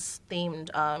Rocks was themed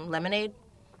Lemonade.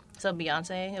 So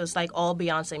Beyonce. It was like all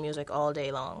Beyonce music all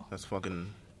day long. That's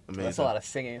fucking amazing. That's a lot of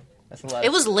singing. That's a lot.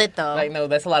 It was lit though. like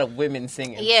that's a lot of women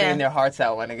singing. Yeah. Singing their hearts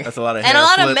out, my nigga. That's a lot of and a hair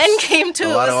lot of flips, men came too.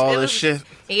 A lot of all It this was- shit.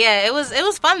 Yeah, it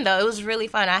was fun though. It was really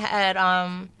fun. I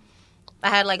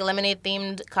had like lemonade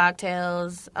themed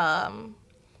cocktails.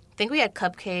 I think we had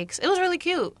cupcakes. It was really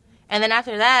cute. And then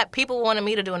after that, people wanted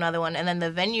me to do another one. And then the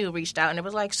venue reached out and it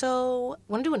was like, so,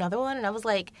 want to do another one? And I was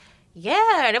like,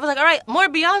 yeah. And it was like, all right, more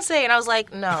Beyonce. And I was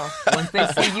like, no. Once they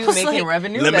see you was making like-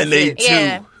 revenue, Lemonade that's it. too.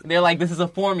 Yeah. They're like, this is a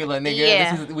formula, nigga.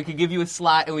 Yeah. We could give you a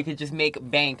slot and we could just make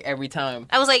bank every time.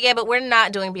 I was like, yeah, but we're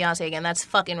not doing Beyonce again. That's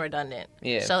fucking redundant.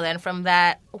 Yeah. So then from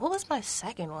that, what was my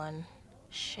second one?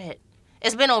 Shit.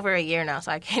 It's been over a year now,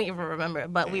 so I can't even remember.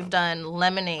 But we've done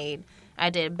Lemonade. I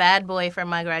did Bad Boy for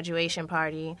my graduation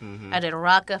party. I did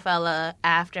Rockefeller,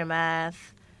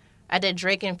 Aftermath. I did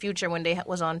Drake and Future when they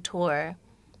was on tour.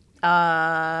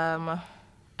 I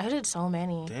did so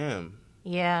many. Damn.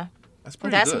 Yeah. That's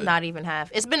pretty That's good. not even half.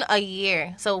 It's been a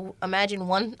year. So imagine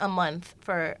one a month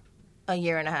for a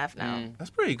year and a half now.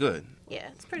 That's pretty good. Yeah,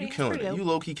 it's pretty. You it's killing pretty it. dope. You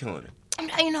low-key killing it.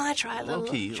 You know, I try a little,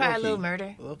 Low-key. try a low-key. little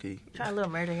murder, Low-key. try a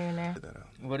little murder here and there. Check that out.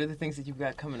 What are the things that you've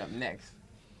got coming up next?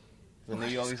 I know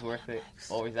you always worth it.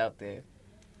 Always out there.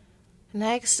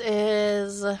 Next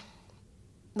is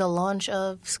the launch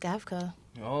of Skavka.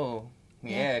 Oh,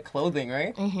 yeah, clothing,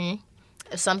 right?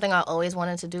 It's something I always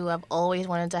wanted to do. I've always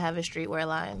wanted to have a streetwear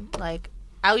line. Like,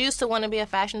 I used to want to be a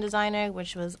fashion designer,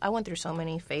 I went through so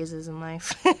many phases in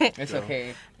life. It's okay.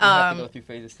 You have to go through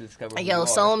phases to discover who you Yo, are.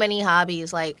 so many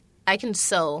hobbies. Like, I can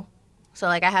sew. So,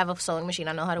 like, I have a sewing machine.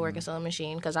 I know how to work a sewing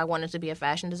machine because I wanted to be a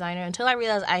fashion designer until I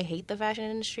realized I hate the fashion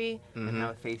industry. And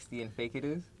how feisty and fake it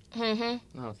is? Okay.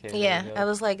 there Yeah, you go. I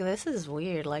was like, this is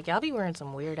weird. Like, y'all be wearing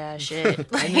some weird ass shit.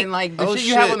 And then, like, the Oh, shit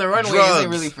you have shit, on the runway drugs. isn't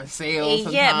really for sale.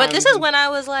 Yeah, but this is when I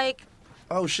was like,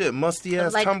 Oh shit, musty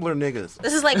ass Like- Tumblr niggas.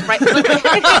 this is like right.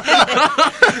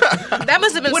 That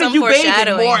must have been What some are you bathing?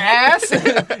 foreshadowing. More ass?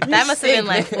 That must have been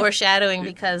like foreshadowing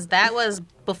because that was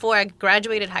before I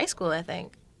graduated high school, I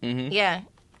think. Mhm. Yeah.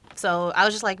 So I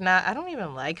was just like, nah, I don't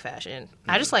even like fashion.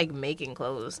 I just like making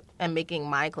clothes and making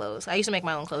my clothes. I used to make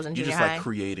my own clothes in You junior just high. like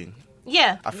creating.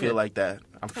 Yeah. I feel like that.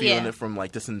 I'm feeling Yeah. it from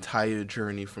like this entire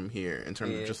journey from here in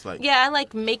terms of just like Yeah, I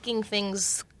like making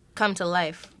things come to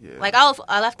life. Yeah. Like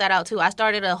I left that out too. I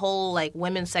started a whole like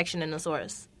women's section in the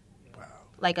source. Wow.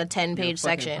 Like a You're a 10-page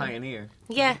fucking section. Pioneer.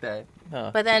 Yeah. Like that.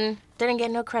 Huh. But then didn't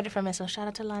get no credit from it, so shout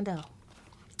out to Londell.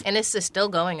 And this is still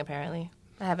going apparently.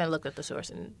 I haven't looked at the source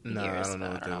in No, years. I don't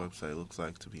know but what their website looks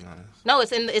like to be honest. No,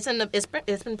 it's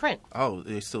in print. Oh,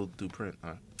 they still do print.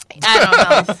 Huh? I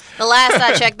don't know. The last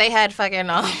I checked, they had fucking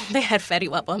they had Fetty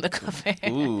Wap on the cover.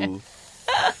 Ooh.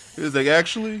 It was like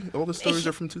actually all the stories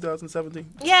are from 2017.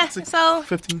 Yeah, Six- so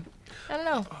 15. I don't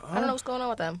know. I don't know what's going on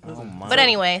with them. Oh, my. But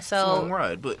anyway, It's a long so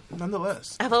ride, but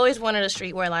nonetheless. I've always wanted a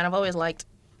streetwear line. I've always liked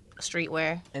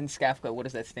streetwear. And Skafka, what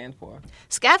does that stand for?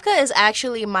 Skavka is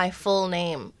actually my full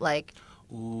name. Like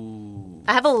Ooh.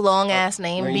 I have a long ass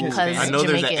name Are you because Hispanic? I know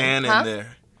Jamaican. there's an N Huh? in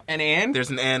there. An and? There's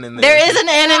an N in there. There is an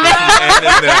N in there. An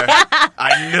in there.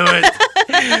 I knew it.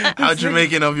 How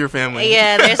Jamaican of your family?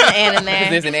 Yeah, there's an and in there.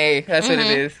 There's an A. That's what it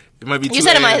is. It might be two You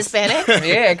said am I A's. Hispanic?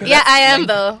 Yeah. 'cause Yeah, that's I am like-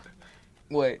 though.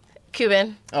 What?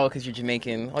 Cuban. Oh, because you're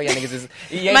Jamaican. Oh, yeah, niggas is...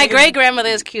 Yeah, My niggas- great grandmother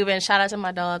is Cuban. Shout out to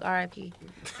my dog, R.I.P.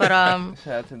 But Shout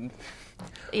out to...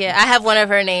 yeah, I have one of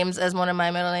her names as one of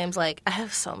my middle names. Like I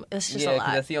have some. It's just Yeah, a because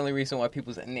lot. that's the only reason why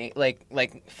people's name, like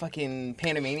fucking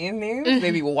Panamanian names, Mm-hmm.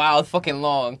 they be wild fucking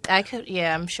long. I could.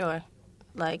 Yeah, I'm sure.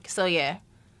 Like so. Yeah.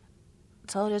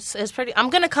 So it's pretty. I'm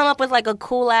gonna come up with like a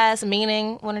cool ass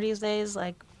meaning one of these days.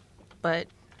 Like, but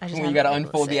I just When you haven't gotta been able to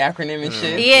unfold say the it. acronym and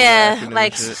shit. Yeah, acronym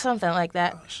like and shit. something like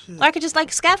that. shit. Or I could just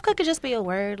like SCAFCA could just be a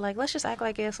word. Like let's just act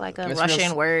like it's like a That's Russian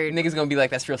real, word. Niggas gonna be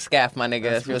like, that's real scaff, my nigga.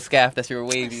 That's real scaff. That's real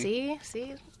wavy.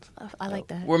 See, I like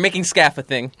that. We're making scaff a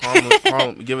thing.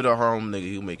 Harlem, give it a Harlem nigga,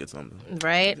 he'll make it something.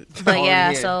 Right? But Oh,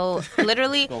 yeah, yeah. so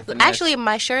literally, Go finesse. actually,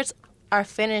 my shirts are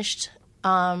finished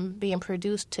being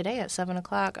produced today at 7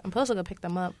 o'clock. I'm supposed to go pick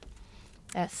them up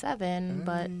at 7,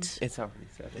 but It's already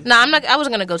 7. no, I'm not. I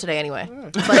wasn't gonna go today anyway.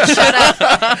 But shout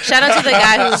out to the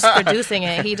guy who's producing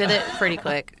it. He did it pretty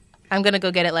quick. I'm gonna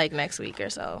go get it like next week or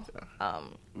so.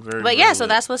 Very, But yeah, very so lit.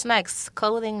 that's what's next.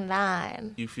 Clothing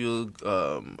line. You feel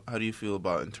how do you feel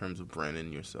about in terms of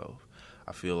branding yourself?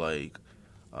 I feel like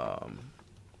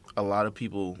a lot of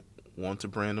people want to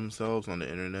brand themselves on the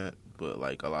internet, but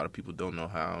like a lot of people don't know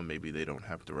how. Maybe they don't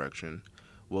have direction.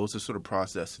 What was the sort of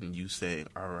process in you saying,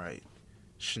 all right,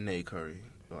 Shanae Curry,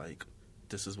 like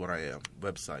this is what I am,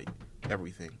 website,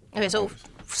 everything. Okay,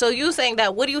 so you saying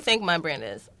that? What do you think my brand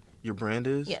is? Your brand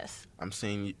is? Yes. I'm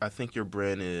saying I think your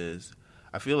brand is.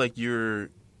 I feel like you're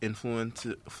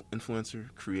influencer,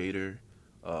 creator.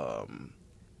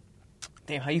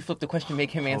 Damn, how you flip the question,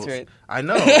 make him answer it. I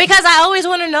know. Because I always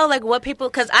want to know like what people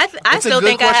because I It's a still good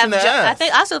think I have question to ask.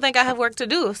 I still think I have work to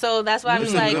do. So that's why I'm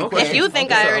It's just a like good if question. you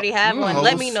think I already have one, All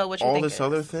let this- me know what you all think. this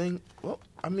other thing. Well,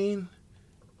 I mean,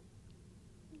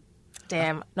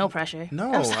 Damn, no pressure.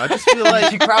 no. I just feel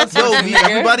like She crowdsourcing, yo, nigga.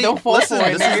 everybody. Don't fall Listen, for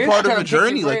it, this nigga. is part of Tryna the pick your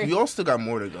journey. Like brain. we all still got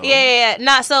more to go. Yeah.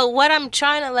 Nah, so what I'm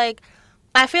trying to like,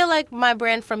 I feel like my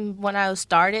brand from when I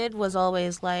started was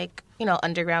always like, you know,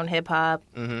 underground hip hop,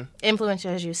 influencer,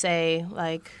 as you say,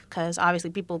 like, because obviously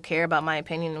people care about my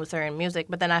opinion with certain music.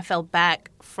 But then I fell back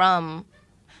from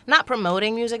not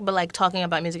promoting music, but like talking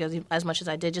about music as much as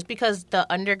I did, just because the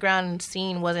underground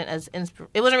scene wasn't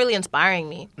it wasn't really inspiring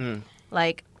me.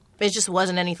 Like, it just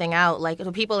wasn't anything out. Like,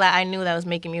 the people that I knew that was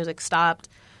making music stopped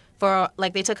for,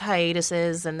 like, they took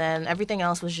hiatuses, and then everything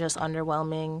else was just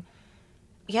underwhelming.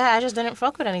 Yeah, I just didn't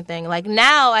fuck with anything. Like,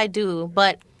 now I do,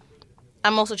 but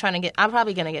I'm also I'm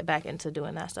probably going to get back into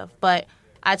doing that stuff. But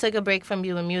I took a break from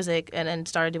doing music and then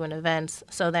started doing events.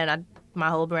 So then my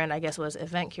whole brand, I guess, was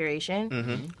event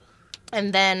curation.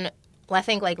 And then I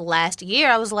think, like, last year,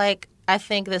 I was like, I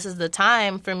think this is the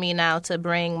time for me now to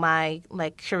bring my,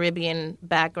 like, Caribbean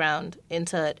background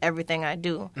into everything I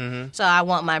do. So I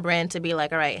want my brand to be,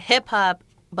 like, all right, hip-hop,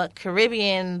 but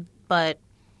Caribbean, but,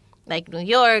 like, New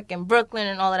York and Brooklyn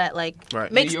and all of that, like, Right.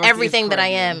 mix New York is everything that I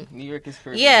Caribbean. am. New York is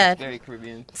Caribbean. Yeah. It's very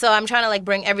Caribbean. So I'm trying to, like,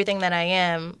 bring everything that I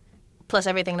am plus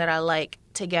everything that I like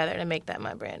together to make that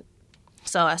my brand.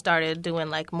 So I started doing,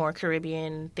 like, more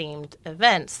Caribbean-themed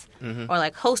events or,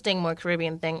 like, hosting more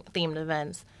Caribbean-themed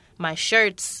events. My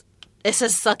shirts, it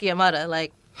says Suck Your Mother.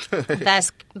 Like,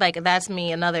 that's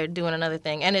me doing another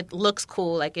thing. And it looks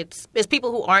cool. Like, it's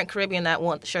people who aren't Caribbean that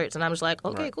want the shirts. And I'm just like,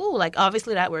 okay, Right. cool. Like,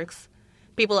 obviously that works.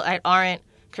 People that aren't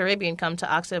Caribbean come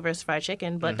to Oxtail versus Fried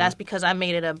Chicken, but that's because I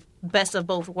made it a best of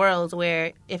both worlds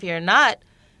where if you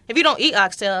don't eat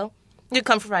oxtail, you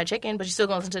come for fried chicken, but you're still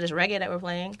going to listen to this reggae that we're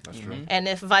playing. That's true. And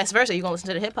if vice versa, you're going to listen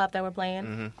to the hip hop that we're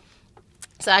playing.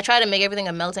 So I try to make everything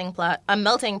a melting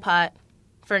pot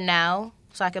for now,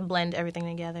 so I can blend everything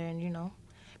together and, you know,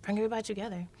 bring everybody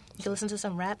together. You can listen to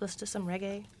some rap, listen to some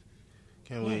reggae.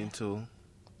 Can't wait until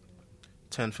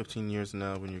 10, 15 years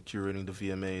now when you're curating the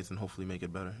VMAs and hopefully make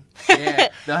it better. Yeah.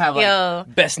 They'll have, like, Yo.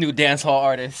 best new dance hall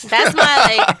artist. That's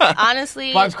my, like,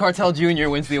 honestly, Vibes Cartel Jr.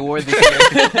 wins the award this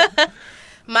year.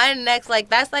 my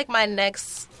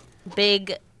next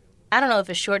big, I don't know if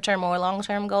it's short-term or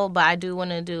long-term goal, but I do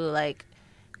want to do, like,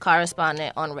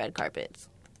 correspondent on red carpets.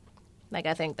 Like,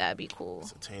 I think that'd be cool.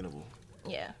 It's attainable.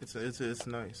 Yeah. It's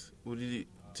nice. What did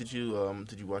you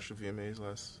watch the VMAs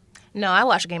last? No, I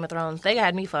watched Game of Thrones. They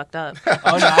had me fucked up.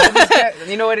 Oh, no. I just,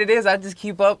 you know what it is? I just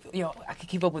keep up. I can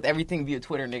keep up with everything via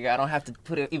Twitter, nigga. I don't have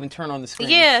to even turn on the screen.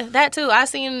 Yeah, that too. I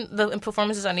seen the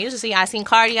performances I needed to see. I seen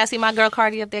Cardi. I seen my girl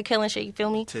Cardi up there killing shit. You feel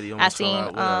me? Titty I almost seen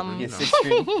fell out, whatever, Yeah, you know.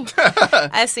 6th Street.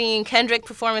 I seen Kendrick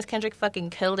performance. Kendrick fucking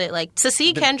killed it. Like, to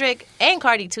see Kendrick and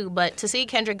Cardi too, but to see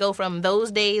Kendrick go from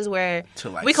those days where To,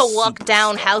 like, we could walk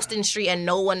down superstar. Houston Street and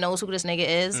no one knows who this nigga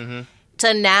is,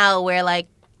 to now where like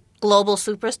global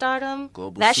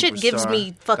superstardom. That shit gives superstar,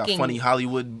 me fucking got funny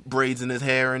Hollywood braids in his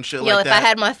hair and shit Yo, like if that. I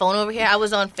had my phone over here, I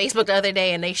was on Facebook the other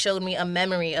day and they showed me a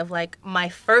memory of like my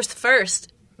first,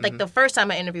 like the first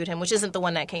time I interviewed him, which isn't the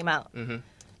one that came out.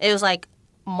 It was like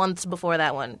months before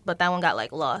that one, but that one got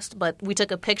like lost. But we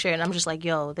took a picture and I'm just like,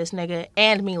 yo, this nigga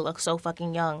and me look so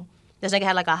fucking young. This nigga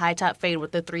had like a high top fade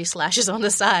with the 3 slashes on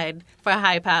the side for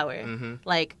high power.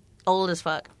 Like old as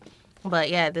fuck.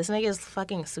 But yeah, this nigga is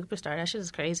fucking superstar. That shit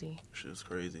is crazy. Shit is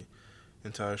crazy.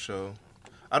 Entire show.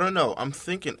 I don't know. I'm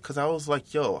thinking, because I was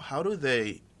like, yo, how do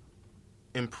they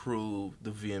improve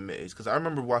the VMAs? Because I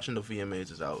remember watching the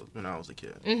VMAs when I was a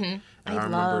kid. And I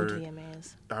loved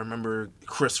VMAs. I remember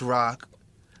Chris Rock.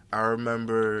 I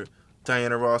remember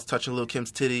Diana Ross touching Lil'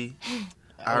 Kim's titty.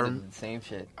 I would have done the same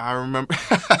shit. I remember.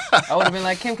 I would have been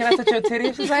like, Kim, can I touch your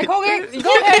titty? She's like, okay,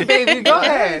 go ahead, baby, go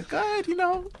ahead. Go ahead, you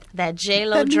know. That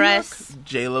J-Lo dress.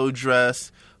 J-Lo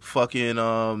dress. Fucking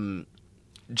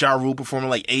Ja Rule performing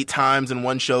like 8 times in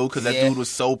one show because that dude was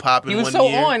so popping. He was one so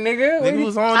year. on, nigga. Nigga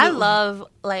was on. I love,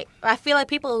 like, I feel like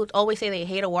people always say they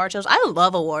hate award shows. I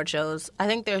love award shows. I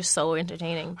think they're so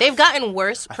entertaining. They've gotten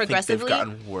worse progressively. I think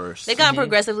they've gotten worse. They've gotten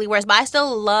progressively worse, but I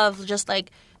still love just,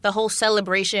 like, the whole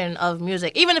celebration of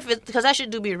music. Even if it's, because that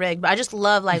shit do be rigged, but I just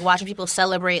love, like, watching people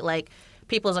celebrate, like,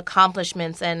 people's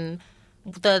accomplishments and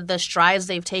the strides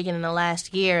they've taken in the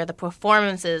last year, the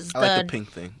performances. I like the Pink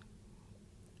thing.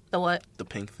 The what? The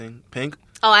Pink thing. Pink?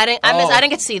 Oh, I didn't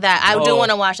get to see that. I do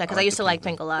want to watch that because I used to like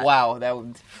Pink a lot. Wow,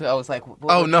 I was like,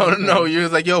 oh, no. You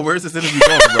was like, yo, where's this interview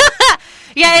going, bro?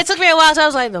 Yeah, it took me a while, so I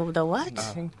was like, the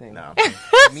what? Pink thing. No.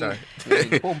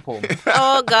 Sorry. Boom, boom.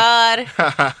 Oh, God.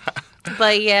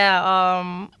 But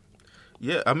yeah,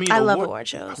 yeah, I mean, I love award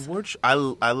shows. I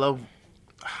love,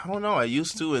 I don't know, I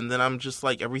used to, and then I'm just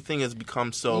like, everything has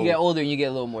become so... You get older and you get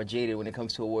a little more jaded when it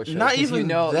comes to award shows. Not even you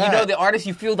know the artist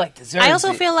you feel like deserves I also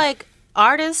it. feel like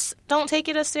artists don't take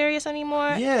it as serious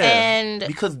anymore. Yeah, and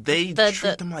because they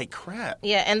treat them like crap.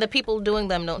 Yeah, and the people doing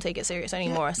them don't take it serious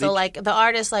anymore. Yeah, so, like, the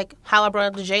artists, like, how I brought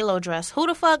up the J-Lo dress. Who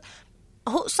the fuck...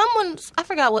 I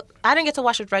forgot what... I didn't get to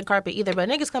watch the red carpet either, but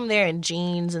niggas come there in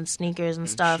jeans and sneakers and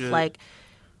stuff. Shit. Like,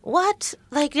 what?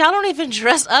 Like, y'all don't even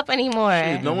dress up anymore.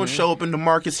 Shit, no one show up in the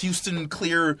Marcus Houston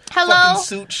clear Hello? fucking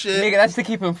suit shit. Nigga, that's to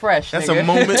keep him fresh. That's nigga. a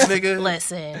moment, nigga.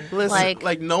 Listen,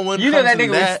 like no one. You know comes that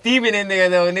in nigga was steaming in there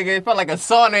though, nigga. It felt like a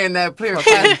sauna in that place. The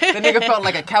nigga felt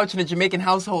like a couch in a Jamaican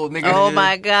household, nigga. Oh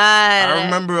my God. I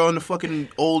remember on the fucking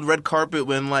old red carpet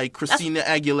when like Christina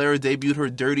Aguilera debuted her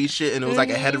dirty shit and it was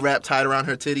like a head wrap tied around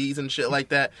her titties and shit like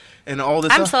that and all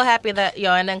this I'm stuff. so happy that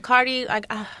and then Cardi, like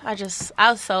I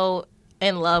was so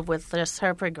in love with just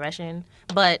her progression.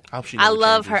 But I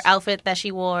love her outfit that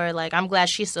she wore. Like, I'm glad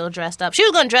she's still dressed up. She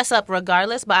was gonna dress up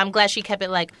regardless, but I'm glad she kept it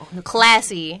like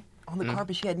classy. On the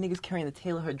carpet, she had niggas carrying the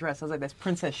tail of her dress. I was like, that's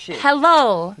princess shit.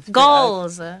 Hello,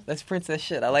 goals. That's princess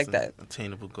shit. I like that.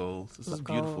 Attainable goals. This is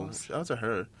beautiful. Shout out to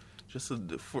her. Just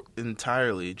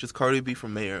entirely. Just Cardi B for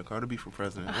mayor, Cardi B for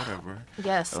president, whatever.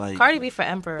 Yes. Like, Cardi B for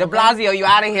emperor. De Blasio, you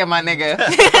out of here, my nigga. Out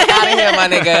of here, my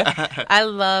nigga. I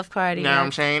love Cardi. You know what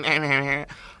I'm saying?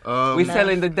 We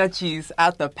selling the Dutchies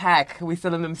out the pack. We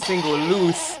selling them single,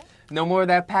 loose. No more of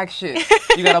that pack shit.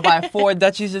 You gotta buy 4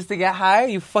 Dutchies just to get high?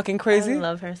 You fucking crazy? I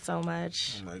love her so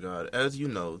much. Oh my God. As you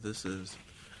know,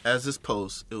 as this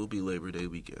post, it will be Labor Day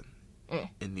weekend.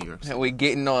 In New York City. And we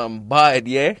getting on bud,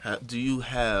 yeah? Do you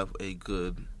have a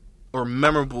good or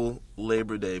memorable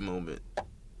Labor Day moment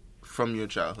from your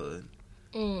childhood?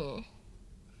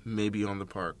 Maybe on the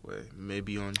Parkway,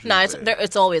 maybe on Juve. No,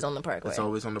 it's always on the Parkway. It's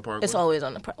always on the Parkway? It's always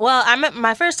on the Parkway. Well,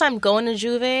 my first time going to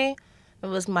Juve, it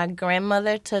was my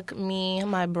grandmother took me,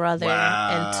 my brother,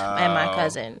 and my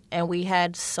cousin, and we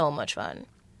had so much fun.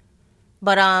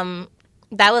 But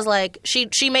that was like,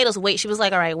 she made us wait. She was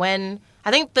like, all right, I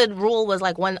think the rule was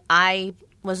like when I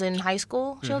was in high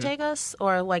school, she'll take us,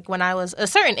 or like when I was a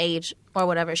certain age or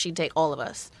whatever, she'd take all of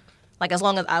us. Like as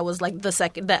long as I was like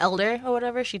the elder or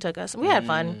whatever, she took us. We had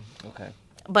fun. Okay.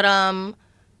 But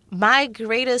my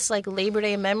greatest like Labor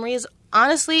Day memories,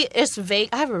 honestly, it's vague.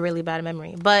 I have a really bad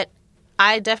memory, but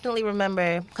I definitely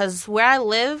remember because where I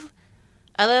live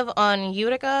on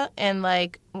Utica and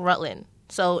like Rutland,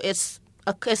 so it's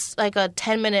like a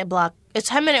 10-minute block. It's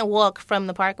a 10-minute walk from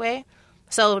the Parkway.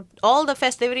 So all the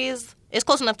festivities, it's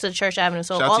close enough to Church Avenue.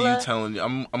 So shout out to you telling you.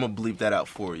 I'm gonna bleep that out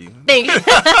for you. Thank you.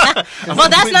 Well,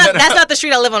 that's not the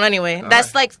street I live on anyway.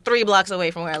 That's like 3 blocks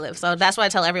away from where I live. So that's why I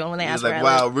tell everyone when they ask like, where I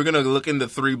wow, live. we're gonna look into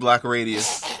 3-block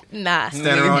radius. Nah.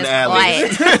 Standing around It's the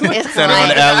alleys. quiet. It's Standing around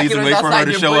the quiet. alleys and wait for her Outside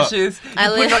to your show up. bushes, I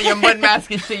putting live- on your mud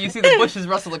mask and shit. You see the bushes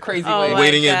rustle a crazy Oh way. my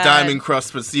Waiting at God. Diamond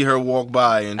Crust to see her walk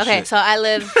by and Okay, shit. so I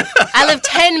live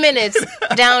 10 minutes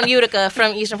down Utica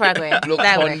from Eastern Parkway. Look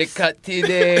That on the works. cut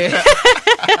today.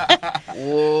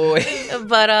 Whoa.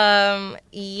 But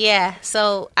yeah.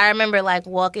 So I remember like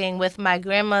walking with my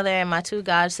grandmother and my two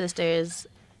god sisters.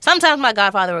 Sometimes my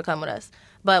godfather would come with us,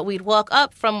 but we'd walk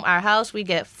up from our house. We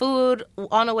get food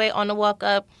on the way on the walk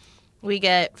up. We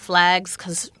get flags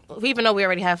because even though we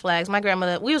already have flags, my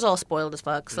grandmother, we was all spoiled as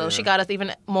fuck, so she got us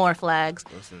even more flags.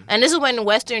 Listen. And this is when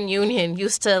Western Union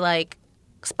used to like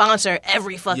sponsor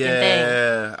every fucking thing.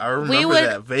 Yeah, I remember would-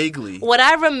 that vaguely. What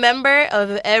I remember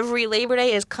of every Labor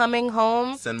Day is coming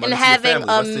home Send and money to your having family,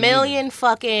 a Western million Union.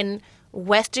 fucking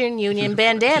Western Union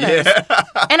bandanas.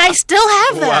 And I still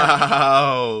have them.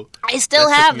 Wow. I still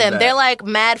That took have me them. back. They're like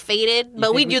mad faded,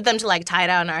 but we'd use them to like tie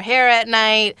down our hair at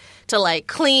night, to like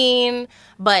clean.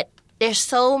 But there's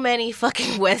so many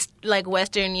fucking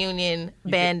Western Union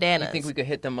bandanas. You think we could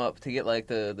hit them up to get like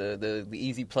the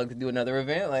easy plug to do another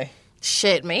event? Like,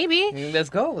 Shit, maybe. let's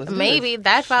go. Let's do Maybe this.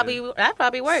 that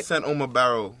probably worked. Sent Omar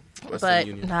Barrow, Western But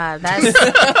Union. nah, that's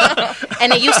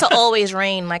and it used to always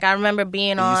rain. Like I remember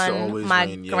being used to on always my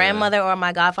rain, yeah. grandmother or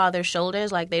my godfather's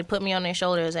shoulders. Like they'd put me on their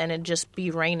shoulders and it'd just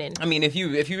be raining. I mean, if you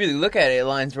really look at it, it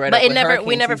lines right But up it with never, hurricane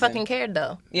we never season. fucking cared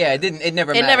though. Yeah, it didn't. It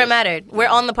never. It never mattered. We're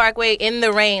on the parkway in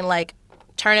the rain, like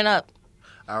turning up.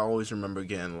 I always remember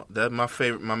getting that.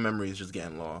 My memory is just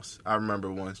getting lost. I remember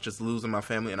once just losing my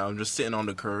family, and I'm just sitting on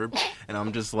the curb, and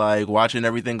I'm just like watching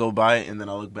everything go by, and then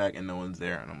I look back and no one's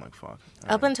there, and I'm like, fuck.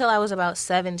 Up until I was about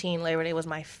 17, Labor Day was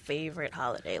my favorite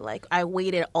holiday. Like I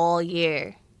waited all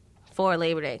year for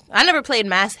Labor Day. I never played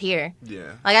mass here.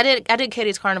 Yeah. Like I did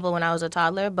Kitty's Carnival when I was a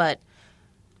toddler, but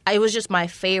it was just my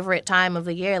favorite time of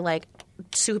the year. Like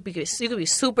you could be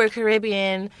super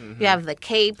Caribbean. You have the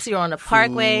capes. You're on the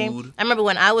parkway. Food. I remember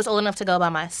when I was old enough to go by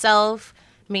myself.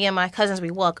 Me and my cousins, we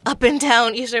walk up and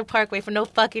down Eastern Parkway for no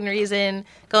fucking reason.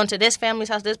 Going to this family's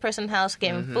house, this person's house,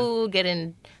 getting food,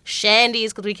 getting shandies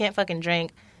because we can't fucking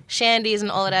drink. Shandies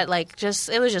and all of that. Like, just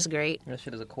it was just great. That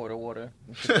shit is a quart of water.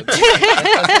 That's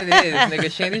what it is,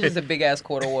 nigga. Shandy's just a big ass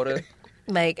quart of water.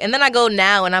 Like, and then I go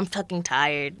now and I'm fucking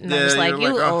tired. And I'm just like, you're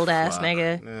you oh, old ass fuck.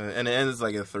 nigga. Yeah, and it ends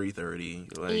like at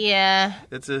 3:30. Like, Yeah.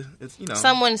 It's you know.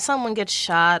 Someone gets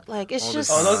shot. Like, it's All the just.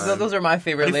 time. Oh, those are my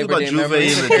favorite How do you Labor feel Day about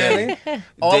memories. Juve in the day? apparently.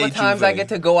 All Day the times I Juve. get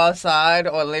to go outside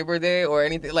on Labor Day or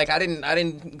anything, like I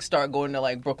didn't start going to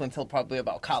like Brooklyn until probably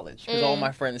about college because all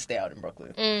my friends stay out in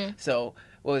Brooklyn. So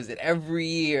what was it? Every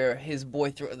year, his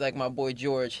boy, like my boy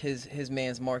George, his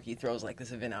man's Marky throws like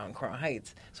this event out in Crown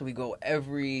Heights. So we go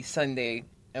every Sunday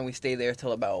and we stay there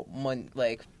till about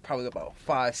probably about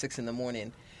 5, 6 in the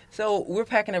morning. So we're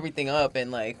packing everything up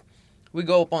and like. We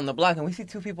go up on the block and we see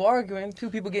two people arguing, two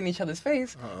people getting each other's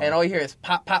face, and all you hear is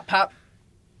pop, pop, pop.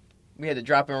 We had to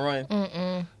drop and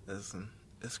run. Listen,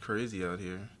 it's crazy out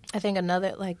here. I think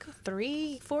another, like,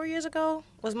 3-4 years ago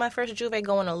was my first Juve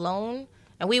going alone.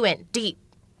 And we went deep.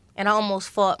 And I almost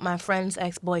fought my friend's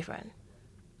ex-boyfriend.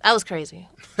 That was crazy.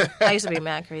 I used to be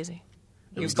mad crazy.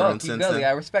 You was done buck, you since gully. then?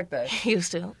 I respect that.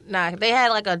 Used to. Nah, they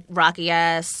had like a rocky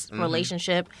ass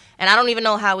relationship, and I don't even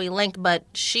know how we linked. But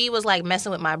she was like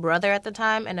messing with my brother at the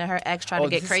time, and then her ex tried to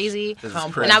get this is- crazy, This is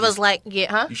Complex. crazy. and I was like, "Yeah,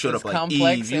 huh?" You showed up It's like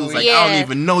complex Eve. He and was we- like, I don't Yeah.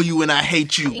 even know you and I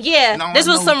hate you. Yeah, Now this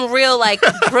I was know- some real like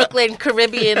Brooklyn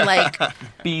Caribbean like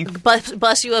Beef.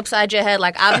 bust you upside your head.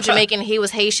 Like I'm Jamaican, he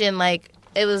was Haitian. Like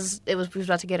it was we was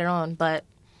about to get it on, but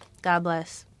God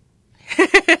bless.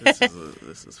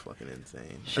 This is fucking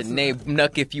insane. Sinead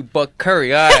Nuck if you buck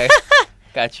curry. All right.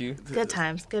 Got you. Good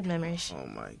times, good memories. Oh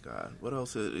my god. What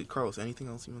else? Carlos, anything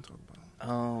else you want to talk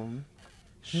about?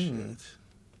 Shit.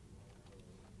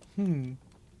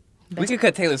 We could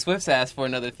cut Taylor Swift's ass for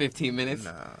another 15 minutes.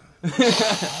 Nah. Hey,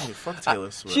 fuck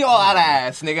Taylor Swift. She all out of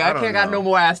ass, nigga. I don't can't got know. no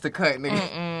more ass to cut,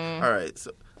 nigga. All right,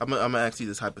 so I'm gonna ask you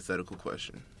this hypothetical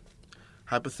question.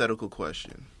 Hypothetical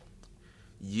question.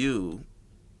 You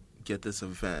get this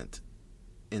event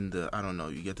in the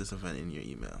you get this event in your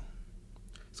email.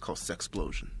 It's called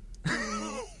Sexplosion.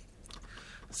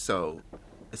 So,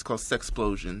 it's called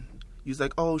Sexplosion. You's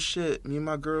like, oh shit, me and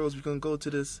my girls, we're gonna go to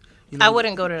this. You know, I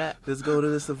wouldn't go to that. Let's go to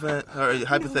this event. Or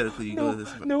hypothetically, you go to this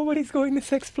event. Nobody's going to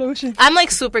Sexplosion. I'm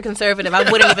like super conservative. I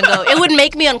wouldn't even go. It would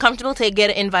make me uncomfortable to get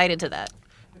invited to that.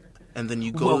 And then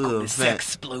you go to the Welcome to event.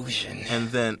 Sexplosion. And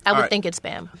then I would all right, think it's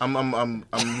spam. I'm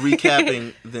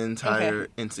recapping the entire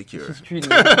Insecure.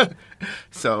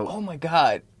 So Oh my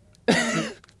god.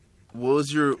 what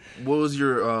was your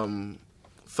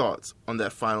thoughts on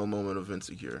that final moment of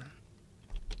Insecure?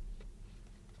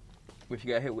 where she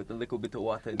got hit with the little bit of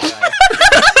water and died.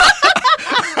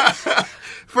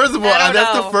 First of all, I don't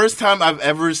that's know. the first time I've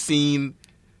ever seen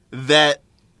that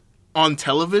on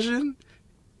television,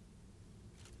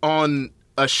 on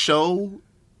a show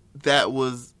that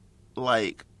was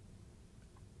like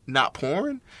not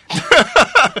porn.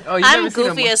 Oh, you I'm never seen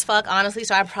goofy as fuck, honestly,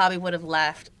 so I probably would have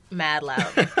laughed mad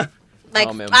loud. Like,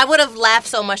 Oh, man. I would have laughed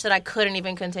so much that I couldn't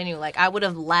even continue. Like, I would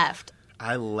have laughed.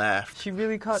 I laughed. She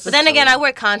really caught. But then again, I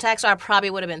wear contacts, so I probably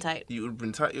would have been tight. You would have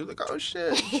been tight. You were like, oh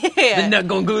shit. They're Yeah. not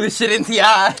gonna glue this shit into your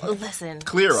eye. Listen,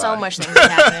 Clear so eye. much things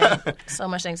happen. So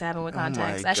much things happen with Oh my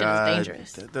contacts. That shit God. is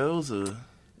dangerous. Those are.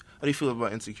 How do you feel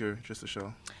about Insecure? Just a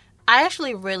show. I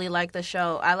actually really like the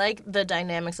show. I like the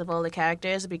dynamics of all the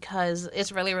characters because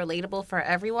it's really relatable for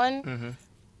everyone. Mm-hmm.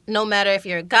 No matter if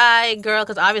you're a guy, girl,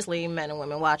 because obviously men and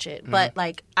women watch it. But,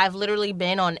 like, I've literally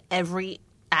been on every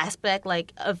aspect,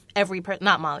 like, of every person.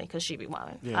 Not Molly, because she be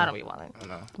wilding. Yeah. I don't be wilding. I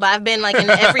know. But I've been, like, in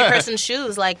every person's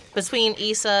shoes, like, between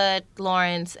Issa,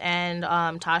 Lawrence, and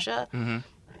Tasha. Mm-hmm.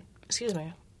 Excuse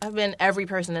me. I've been every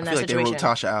person in I that feel like they situation. wrote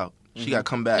Tasha out. She got to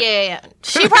come back. Yeah.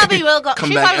 She probably will go. Come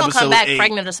She back probably gonna come episode back 8.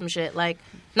 pregnant or some shit. Like,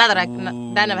 not that that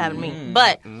never happened to me,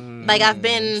 but like I've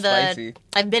been Spicy.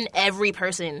 I've been every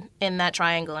person in that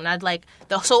triangle, and I'd like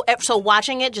so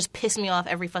watching it just pissed me off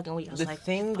every fucking week. I was The like,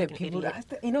 thing that fucking people, idiot.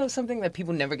 you know, something that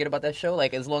people never get about that show.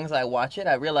 Like, as long as I watch it,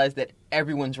 I realize that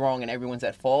everyone's wrong and everyone's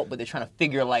at fault, but they're trying to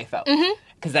figure life out.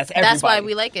 Because that's everybody. That's why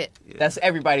we like it. That's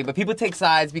everybody. But people take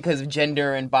sides because of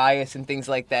gender and bias and things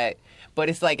like that. But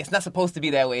it's like, it's not supposed to be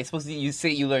that way. It's supposed to be you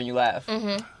sit, you learn, you laugh.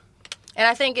 And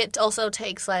I think it also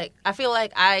takes like I feel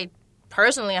like I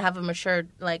personally have a mature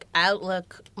like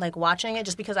outlook like watching it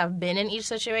just because I've been in each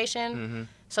situation.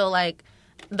 So like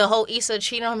the whole Issa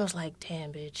cheating on me was like,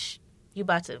 damn bitch, you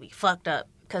about to be fucked up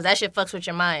because that shit fucks with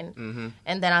your mind.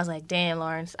 And then I was like, damn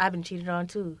Lawrence, I've been cheated on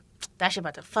too. That shit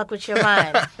about to fuck with your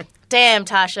mind. Damn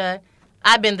Tasha.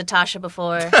 I've been the Tasha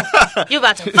before. You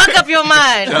about to fuck up your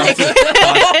mind. Like,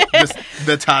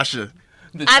 The Tasha.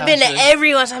 I've been to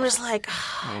everyone, so I'm just like,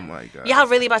 Oh my God. y'all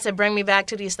really about to bring me back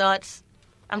to these thoughts.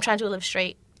 I'm trying to live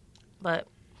straight, but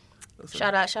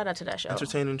shout out to that show.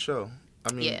 Entertaining show.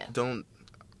 I mean, Yeah.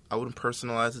 I wouldn't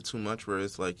personalize it too much where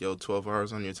it's like, yo, 12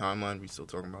 hours on your timeline, we still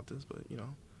talking about this, but you know,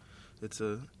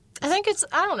 I think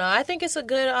it's a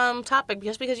good topic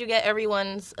just because you get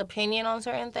everyone's opinion on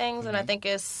certain things, and I think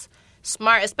it's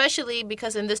smart, especially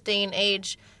because in this day and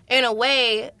age, in a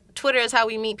way, Twitter is how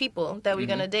we meet people that we're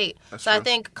gonna date. That's so I true.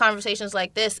 think conversations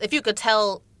like this, if you could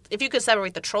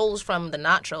separate the trolls from the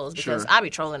not trolls, because Sure. I be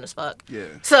trolling as fuck. Yeah.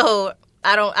 So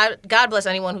God bless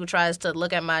anyone who tries to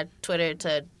look at my Twitter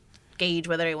to gauge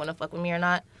whether they want to fuck with me or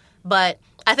not. But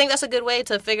I think that's a good way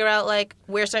to figure out like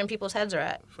where certain people's heads are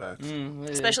at, facts.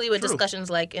 especially with True. discussions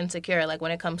like Insecure, like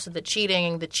when it comes to the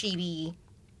cheating, the cheaty,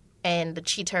 and the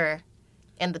cheater,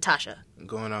 and the Tasha.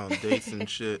 Going out on dates and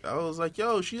shit. I was like,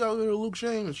 yo, she out there with Luke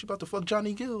James. She about to fuck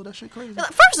Johnny Gill. That shit crazy.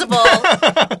 First of all,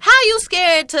 how you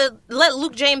scared to let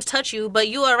Luke James touch you, but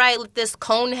you alright with this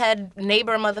conehead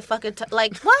neighbor motherfucker?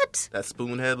 Like what? That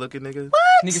spoonhead looking nigga.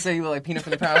 Nigga said you look like Peanut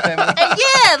from the Power Family. And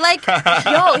yeah, like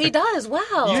yo, he does. Wow.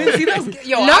 You didn't see those?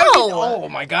 Yo, No. oh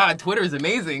my God, Twitter is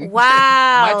amazing. Wow,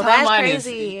 My that's timeline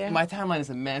crazy. my timeline is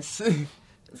a mess.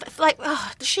 Like,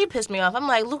 she pissed me off. I'm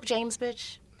like, Luke James,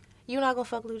 bitch. You not gonna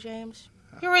fuck Luke James?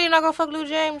 You really not gonna fuck Luke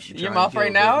James? Your Johnny mouth Gill,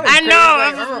 right now? baby. is I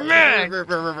know, crazy. I'm mad.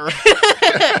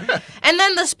 And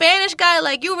then the Spanish guy,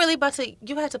 like, you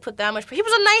had to put that much. He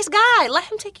was a nice guy. Let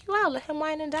him take you out. Let him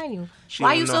wine and dine you. She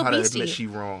Why don't you know so how beastie? to admit she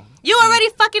wrong. You already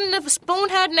fucking the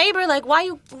spoonhead neighbor. Like, why?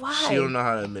 She don't know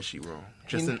how to admit she wrong.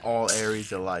 Just in all areas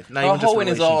of life. Not Her even just hoeing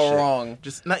is all relationship. wrong.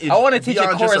 Just not. I want to teach a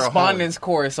beyond just her correspondence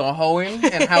course on hoeing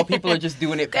and how people are just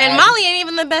doing it bad. And Molly ain't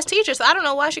even the best teacher, so I don't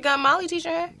know why she got Molly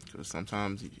teaching her. hoeing. 'Cause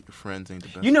sometimes your friends ain't the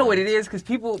best. You know what it friends. is? Because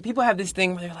people have this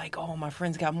thing where they're like, oh, my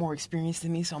friends got more experience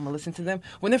than me, so I'm going to listen to them.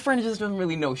 When their friend just doesn't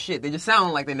really know shit. They just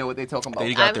sound like they know what they're talking about.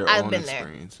 They got their I've own been there.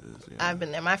 experiences. Yeah. I've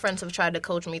been there. My friends have tried to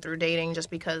coach me through dating just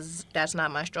because that's not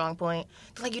my strong point.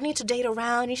 They're like, you need to date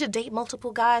around. You should date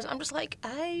multiple guys. I'm just like,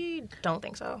 I don't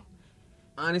think so.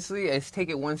 Honestly, it's take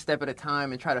it one step at a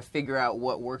time and try to figure out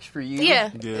what works for you.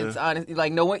 Yeah. Yeah. It's honestly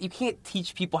like no one. You can't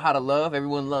teach people how to love.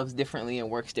 Everyone loves differently and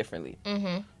works differently.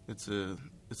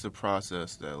 It's a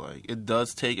process that like it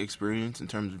does take experience in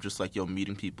terms of just like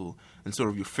meeting people and sort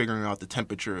of you're figuring out the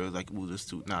temperature of like, ooh, this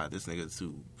nigga is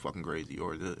too fucking crazy,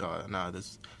 or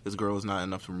this girl is not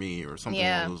enough for me, or something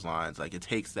Yeah. along those lines. Like it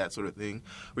takes that sort of thing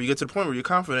where you get to the point where you're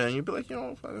confident and you be like,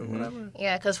 fuck it, whatever.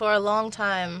 Yeah, because for a long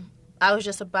time, I was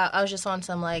just on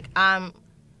some like I'm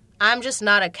just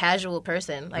not a casual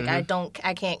person. Like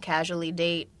I can't casually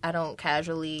date. I don't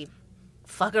casually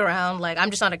fuck around. Like, I'm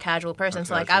just not a casual person.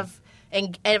 So, like, Gotcha.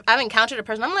 I've encountered a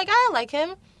person. I'm like, I like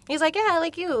him. He's like, yeah, I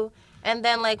like you. And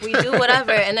then, like, we do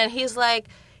whatever. And then he's like,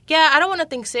 yeah, I don't want to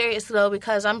think serious, though,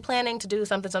 because I'm planning to do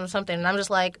something. And I'm just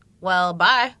like, well,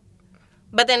 bye.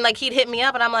 But then, like, he'd hit me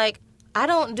up, and I'm like, I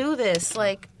don't do this.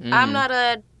 Like, I'm not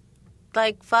a,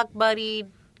 like, fuck buddy,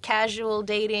 casual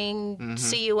dating,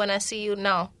 see you when I see you.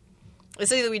 No.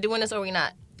 It's either we doing this or we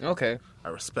not. Okay. I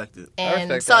respect it.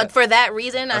 And respect so that. for that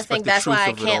reason, I respect think the that's why truth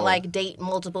I of it can't, all. like, date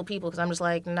multiple people, because I'm just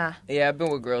like, nah. Yeah, I've been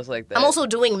with girls like that. I'm also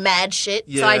doing mad shit,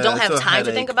 so Yeah, I don't it's have a time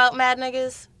to think headache. about mad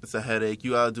niggas. It's a headache.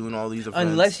 You out doing all these events.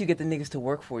 Unless you get the niggas to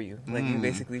work for you. Like, you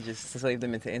basically just slave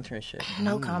them into internship.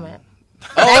 No comment.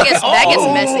 That gets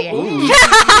messy. Ooh,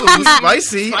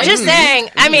 spicy. Just saying.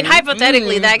 I mean,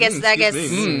 hypothetically, that gets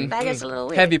excuse that gets a little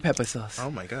weird. Heavy pepper sauce. Oh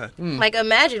my god. Like,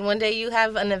 imagine one day you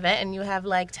have an event and you have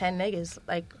like 10 niggas.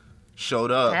 Like,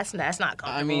 Showed up. that's not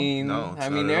comfortable. I mean, No, it's I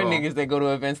not mean, at there are all. niggas that go to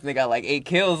events and they got like 8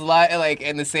 kills, like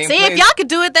in the same See, place. if y'all could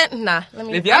do it, then nah.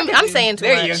 If y'all I'm saying too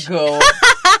there much. you go.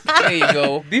 There you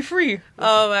go. Be free.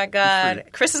 Oh my god,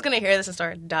 Chris is gonna hear this and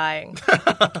start dying.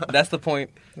 That's the point.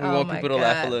 We Oh want my people to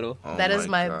laugh a God. little. Oh That is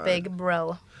my God. big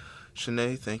bro.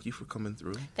 Shanae, thank you for coming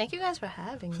through Thank you guys for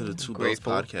having to the me. Two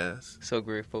Grateful. Belts podcast. So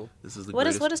grateful. This is the What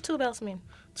greatest. does two belts mean?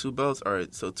 Two Belts? All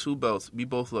right, so Two Belts. We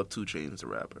both love 2 Chainz, the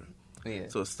rapper. Yeah.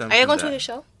 So it stems Are you from going that. to his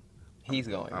show? He's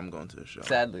going. I'm going to the show.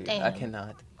 Sadly, Damn. I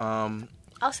cannot.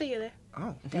 I'll see you there.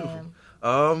 Oh, beautiful.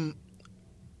 Damn.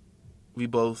 We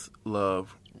both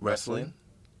love wrestling.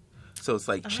 So it's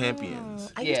like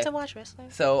champions. I Yeah. used to watch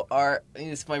wrestling. So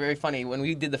it's very funny when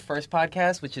we did the first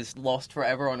podcast, which is lost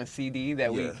forever on a CD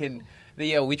that we Yeah. can.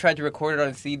 We tried to record it on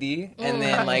a CD, and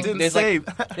then like Didn't there's save.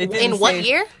 like it didn't In what save-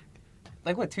 year?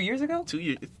 Like what, 2 years ago? 2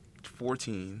 years,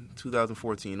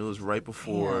 2014. It was right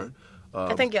before.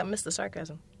 I think y'all missed the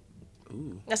sarcasm.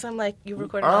 Ooh. That's why I'm like, you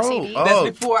recorded on CD. oh.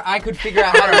 That's before I could figure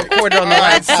out how to record it on the All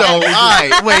right, so laptop. all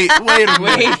right, wait a minute.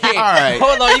 Wait. All right,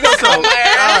 Hold on, you gonna call my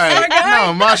all ass? right.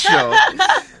 No, my show.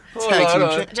 Hold Tag on, team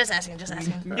hold on. cha- Just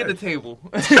asking. Get the table.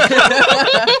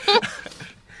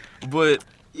 But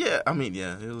yeah, I mean,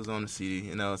 yeah, it was on the CD,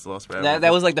 and now it's lost forever.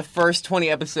 that was like the first 20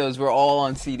 episodes were all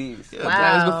on CDs. Yeah.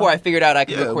 That was before I figured out I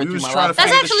could Yeah, record we through was my trying to laptop.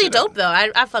 That's figure this actually shit out. dope,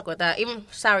 though. I fuck with that. Even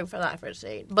sorry for that first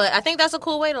date, but I think that's a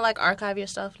cool way to like archive your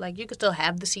stuff. Like you could still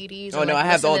have the CDs. Oh and, no, like, I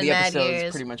have all listen the in mad episodes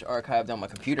years. pretty much archived on my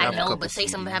computer. I have a know, couple but say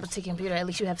something CDs. happens to your computer. At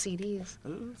least you have CDs.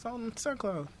 It's on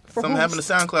SoundCloud. Something happened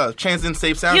to SoundCloud. Chance didn't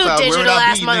save SoundCloud. You Where would digital I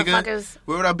ass be, nigga? motherfuckers.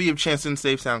 Where would I be if Chance didn't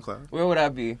save SoundCloud? Where would I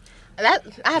be? That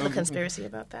I have a conspiracy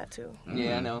about that too.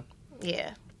 Yeah, I know.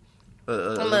 Yeah.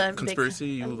 A I'm a conspiracy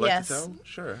big- you would like yes. to tell?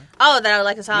 Sure. Oh, that I would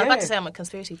like to say. I was about Yeah. to say I'm a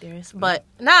conspiracy theorist, but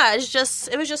nah.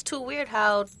 It was just too weird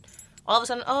how all of a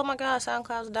sudden, oh my god,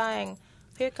 SoundCloud's dying.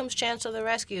 Here comes Chance to the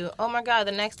rescue. Oh my god,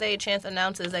 the next day Chance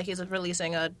announces that he's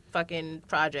releasing a fucking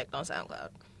project on SoundCloud.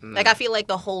 Like I feel like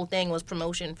the whole thing was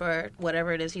promotion for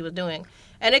whatever it is he was doing,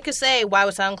 and it could say why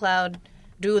would SoundCloud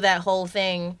do that whole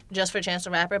thing just for Chance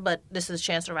the Rapper, but this is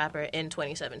Chance the Rapper in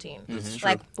 2017. is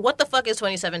Like, true. what the fuck is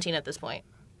 2017 at this point?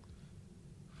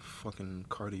 Fucking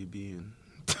Cardi B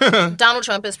and Donald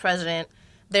Trump is president.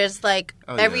 There's like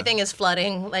Oh, yeah. everything is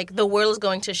flooding. Like the world is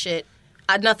going to shit.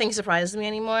 Nothing surprises me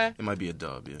anymore. it might be a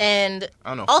dub. Yeah. And I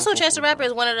don't know. also, Chance the Rapper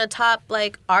is one of the top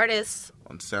like artists.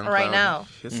 on SoundCloud right now.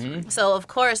 history. So of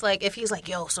course, like if he's like,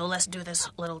 "Yo, so let's do this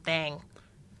little thing,"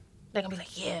 they're gonna be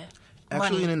like, "Yeah,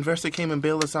 Actually, money." an investor came and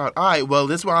bailed us out. All right, well,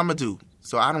 this is what I'm gonna do,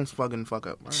 so I don't fucking fuck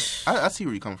up. All right. I see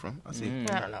where you come from. I see.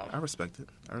 I don't know. I respect it.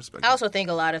 I also think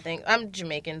a lot of things. I'm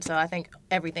Jamaican, so I think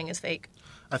everything is fake.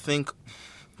 I think.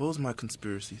 What was my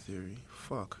conspiracy theory?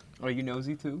 Fuck. Are you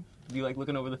nosy too? Do you like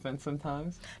looking over the fence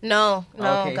sometimes? No,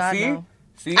 Okay, God, see? no.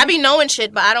 See? I be knowing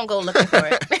shit, but I don't go looking for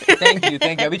it. Thank you.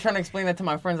 I be trying to explain that to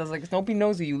my friends. I was like, don't be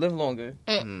nosy. You live longer.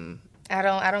 I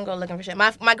don't go looking for shit.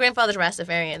 My grandfather's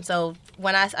Rastafarian, so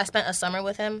when I spent a summer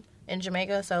with him in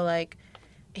Jamaica, so like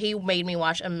he made me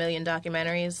watch a million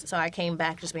documentaries. So I came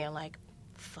back just being like,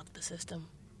 fuck the system.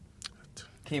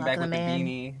 Came Fuck back the with man. the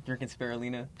beanie, drinking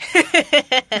spirulina.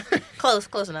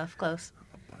 Close enough. Oh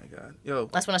my god. Yo,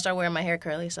 That's when I started wearing my hair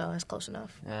curly, so that's close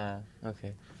enough.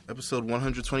 Okay. episode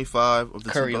 125 of the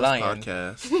Curry Two Belts Lion.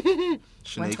 podcast.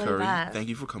 Shanae Curry, 125. thank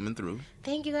you for coming through.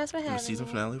 Thank you guys for The having season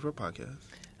me. finale for a podcast.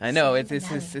 I know it's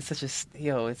such a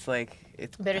it's like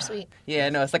it's Bittersweet. Yeah,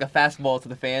 no, it's like a fastball to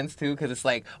the fans too, because it's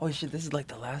like, oh shit, this is like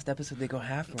the last episode they're gonna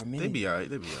have for a minute. They be alright.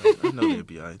 They be alright. I know they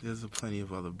be alright. There's plenty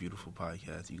of other beautiful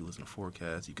podcasts. You can listen to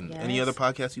Forecast. You can any Yes. other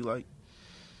podcasts you like.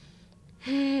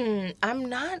 I'm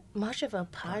not much of a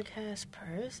podcast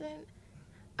person.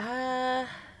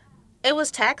 It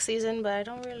was tax season, but I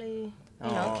don't really,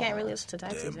 can't really listen to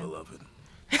tax Damn season. beloved.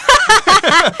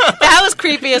 That was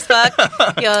creepy as fuck.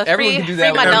 Yo, Everyone free, can do free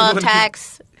that. my dog Everyone-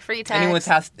 tax. Free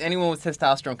tax. Anyone with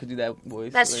testosterone could do that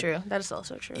voice. That's Like, true. That is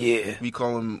also true. Yeah. We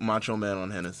call him Macho Man on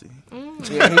Hennessy.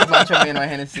 Yeah, he's Macho Man on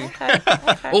Hennessy. Okay.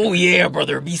 Oh yeah,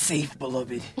 brother, be safe,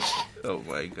 beloved. Oh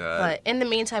my god! But in the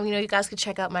meantime, you guys could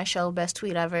check out my show, Best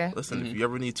Tweet Ever. Listen, if you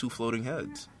ever need 2 floating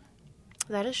heads,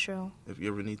 That is true. if you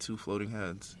ever need 2 floating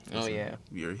heads, Oh, listen, yeah.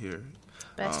 we are here.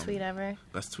 Best Tweet Ever.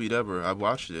 Best tweet ever. I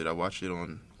watched it. I watched it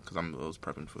on because I was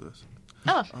prepping for this.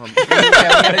 Oh, Yeah, we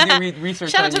gotta do research.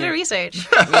 shout on out to you. the research.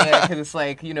 Yeah, because it's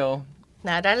like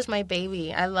Nah, that is my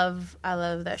baby. I love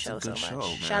that show so good much. show,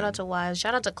 man. Shout out to Wise.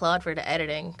 Shout out to Claude for the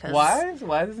editing. Wise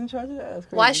is in charge of that. That's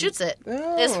crazy. Wise shoots it.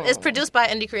 Oh. It's produced by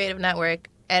Indie Creative Network,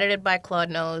 edited by Claude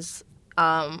Knows.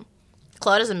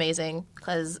 Claude is amazing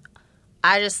because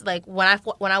I just like when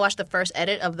I watched the first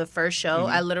edit of the first show,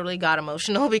 I literally got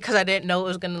emotional because I didn't know it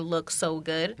was going to look so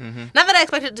good. Not that I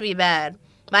expected it to be bad,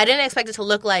 but I didn't expect it to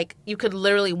look like you could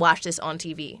literally watch this on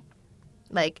TV.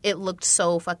 Like, it looked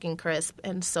so fucking crisp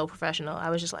and so professional. I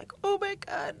was just like, oh my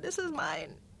god, this is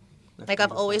mine. Like,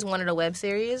 I've always wanted a web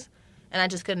series, and I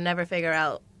just could never figure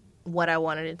out what I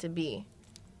wanted it to be.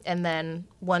 And then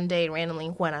one day, randomly,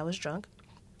 when I was drunk,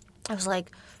 I was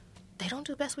like, they don't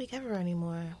do Best Week Ever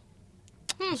anymore.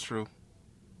 That's true.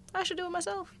 I should do it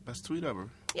myself. Best tweet ever.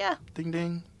 Yeah. Ding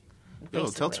ding. Yo,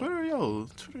 tell Basically.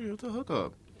 Twitter, Twitter, the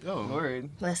hookup. Yo, Word.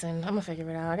 Listen, I'm gonna figure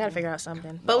it out. I gotta figure out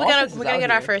something. But The we're Office is gonna out get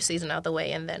our here. first season out the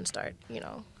way and then start,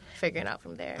 figuring out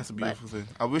from there. that's a But beautiful thing.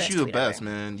 I wish best you the tweet best,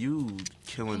 ever. man. You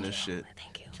killing this shit.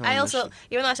 Thank you. Killing I this also, shit.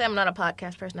 even though I say I'm not a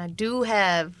podcast person, I do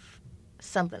have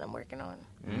something I'm working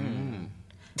on.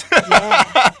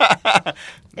 Yeah.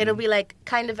 It'll be like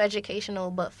kind of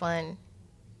educational but fun.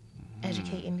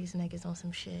 Educating these niggas on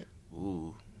some shit.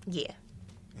 Ooh, Yeah.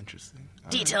 interesting.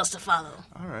 Details to follow,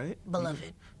 All right.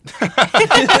 beloved.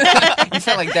 You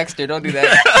sound like Dexter. Don't do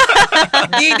that.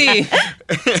 Dee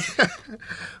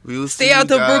We will Stay see out you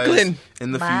to guys Brooklyn.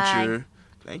 in the Bye. future.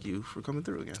 Thank you for coming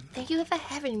through again. Thank you for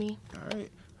having me. All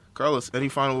right, Carlos. Any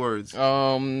final words? Fuck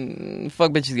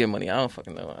bitches get money. I don't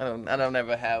fucking know. I don't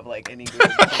ever have like any good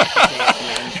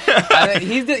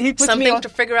he puts me Something on. to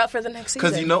figure out for the next season.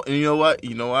 Because you know what?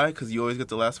 You know why? Because you always get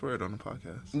the last word on the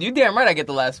podcast. You damn right I get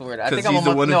the last word. I 'Cause think I'm he's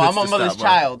the one who I'm hits my the mother's stop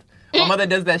button. child. My mother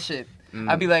does that shit.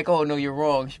 I'd be like, oh no, you're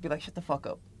wrong. She'd be like, shut the fuck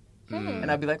up.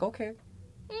 And I'd be like, okay.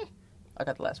 I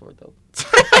got the last word though.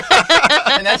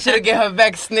 And that should have get her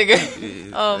vexed, nigga.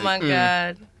 Yeah, Oh like, my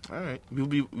god. All right, we'll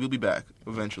be back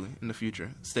eventually in the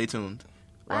future. Stay tuned.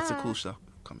 Lots of cool stuff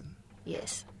coming.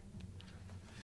 Yes.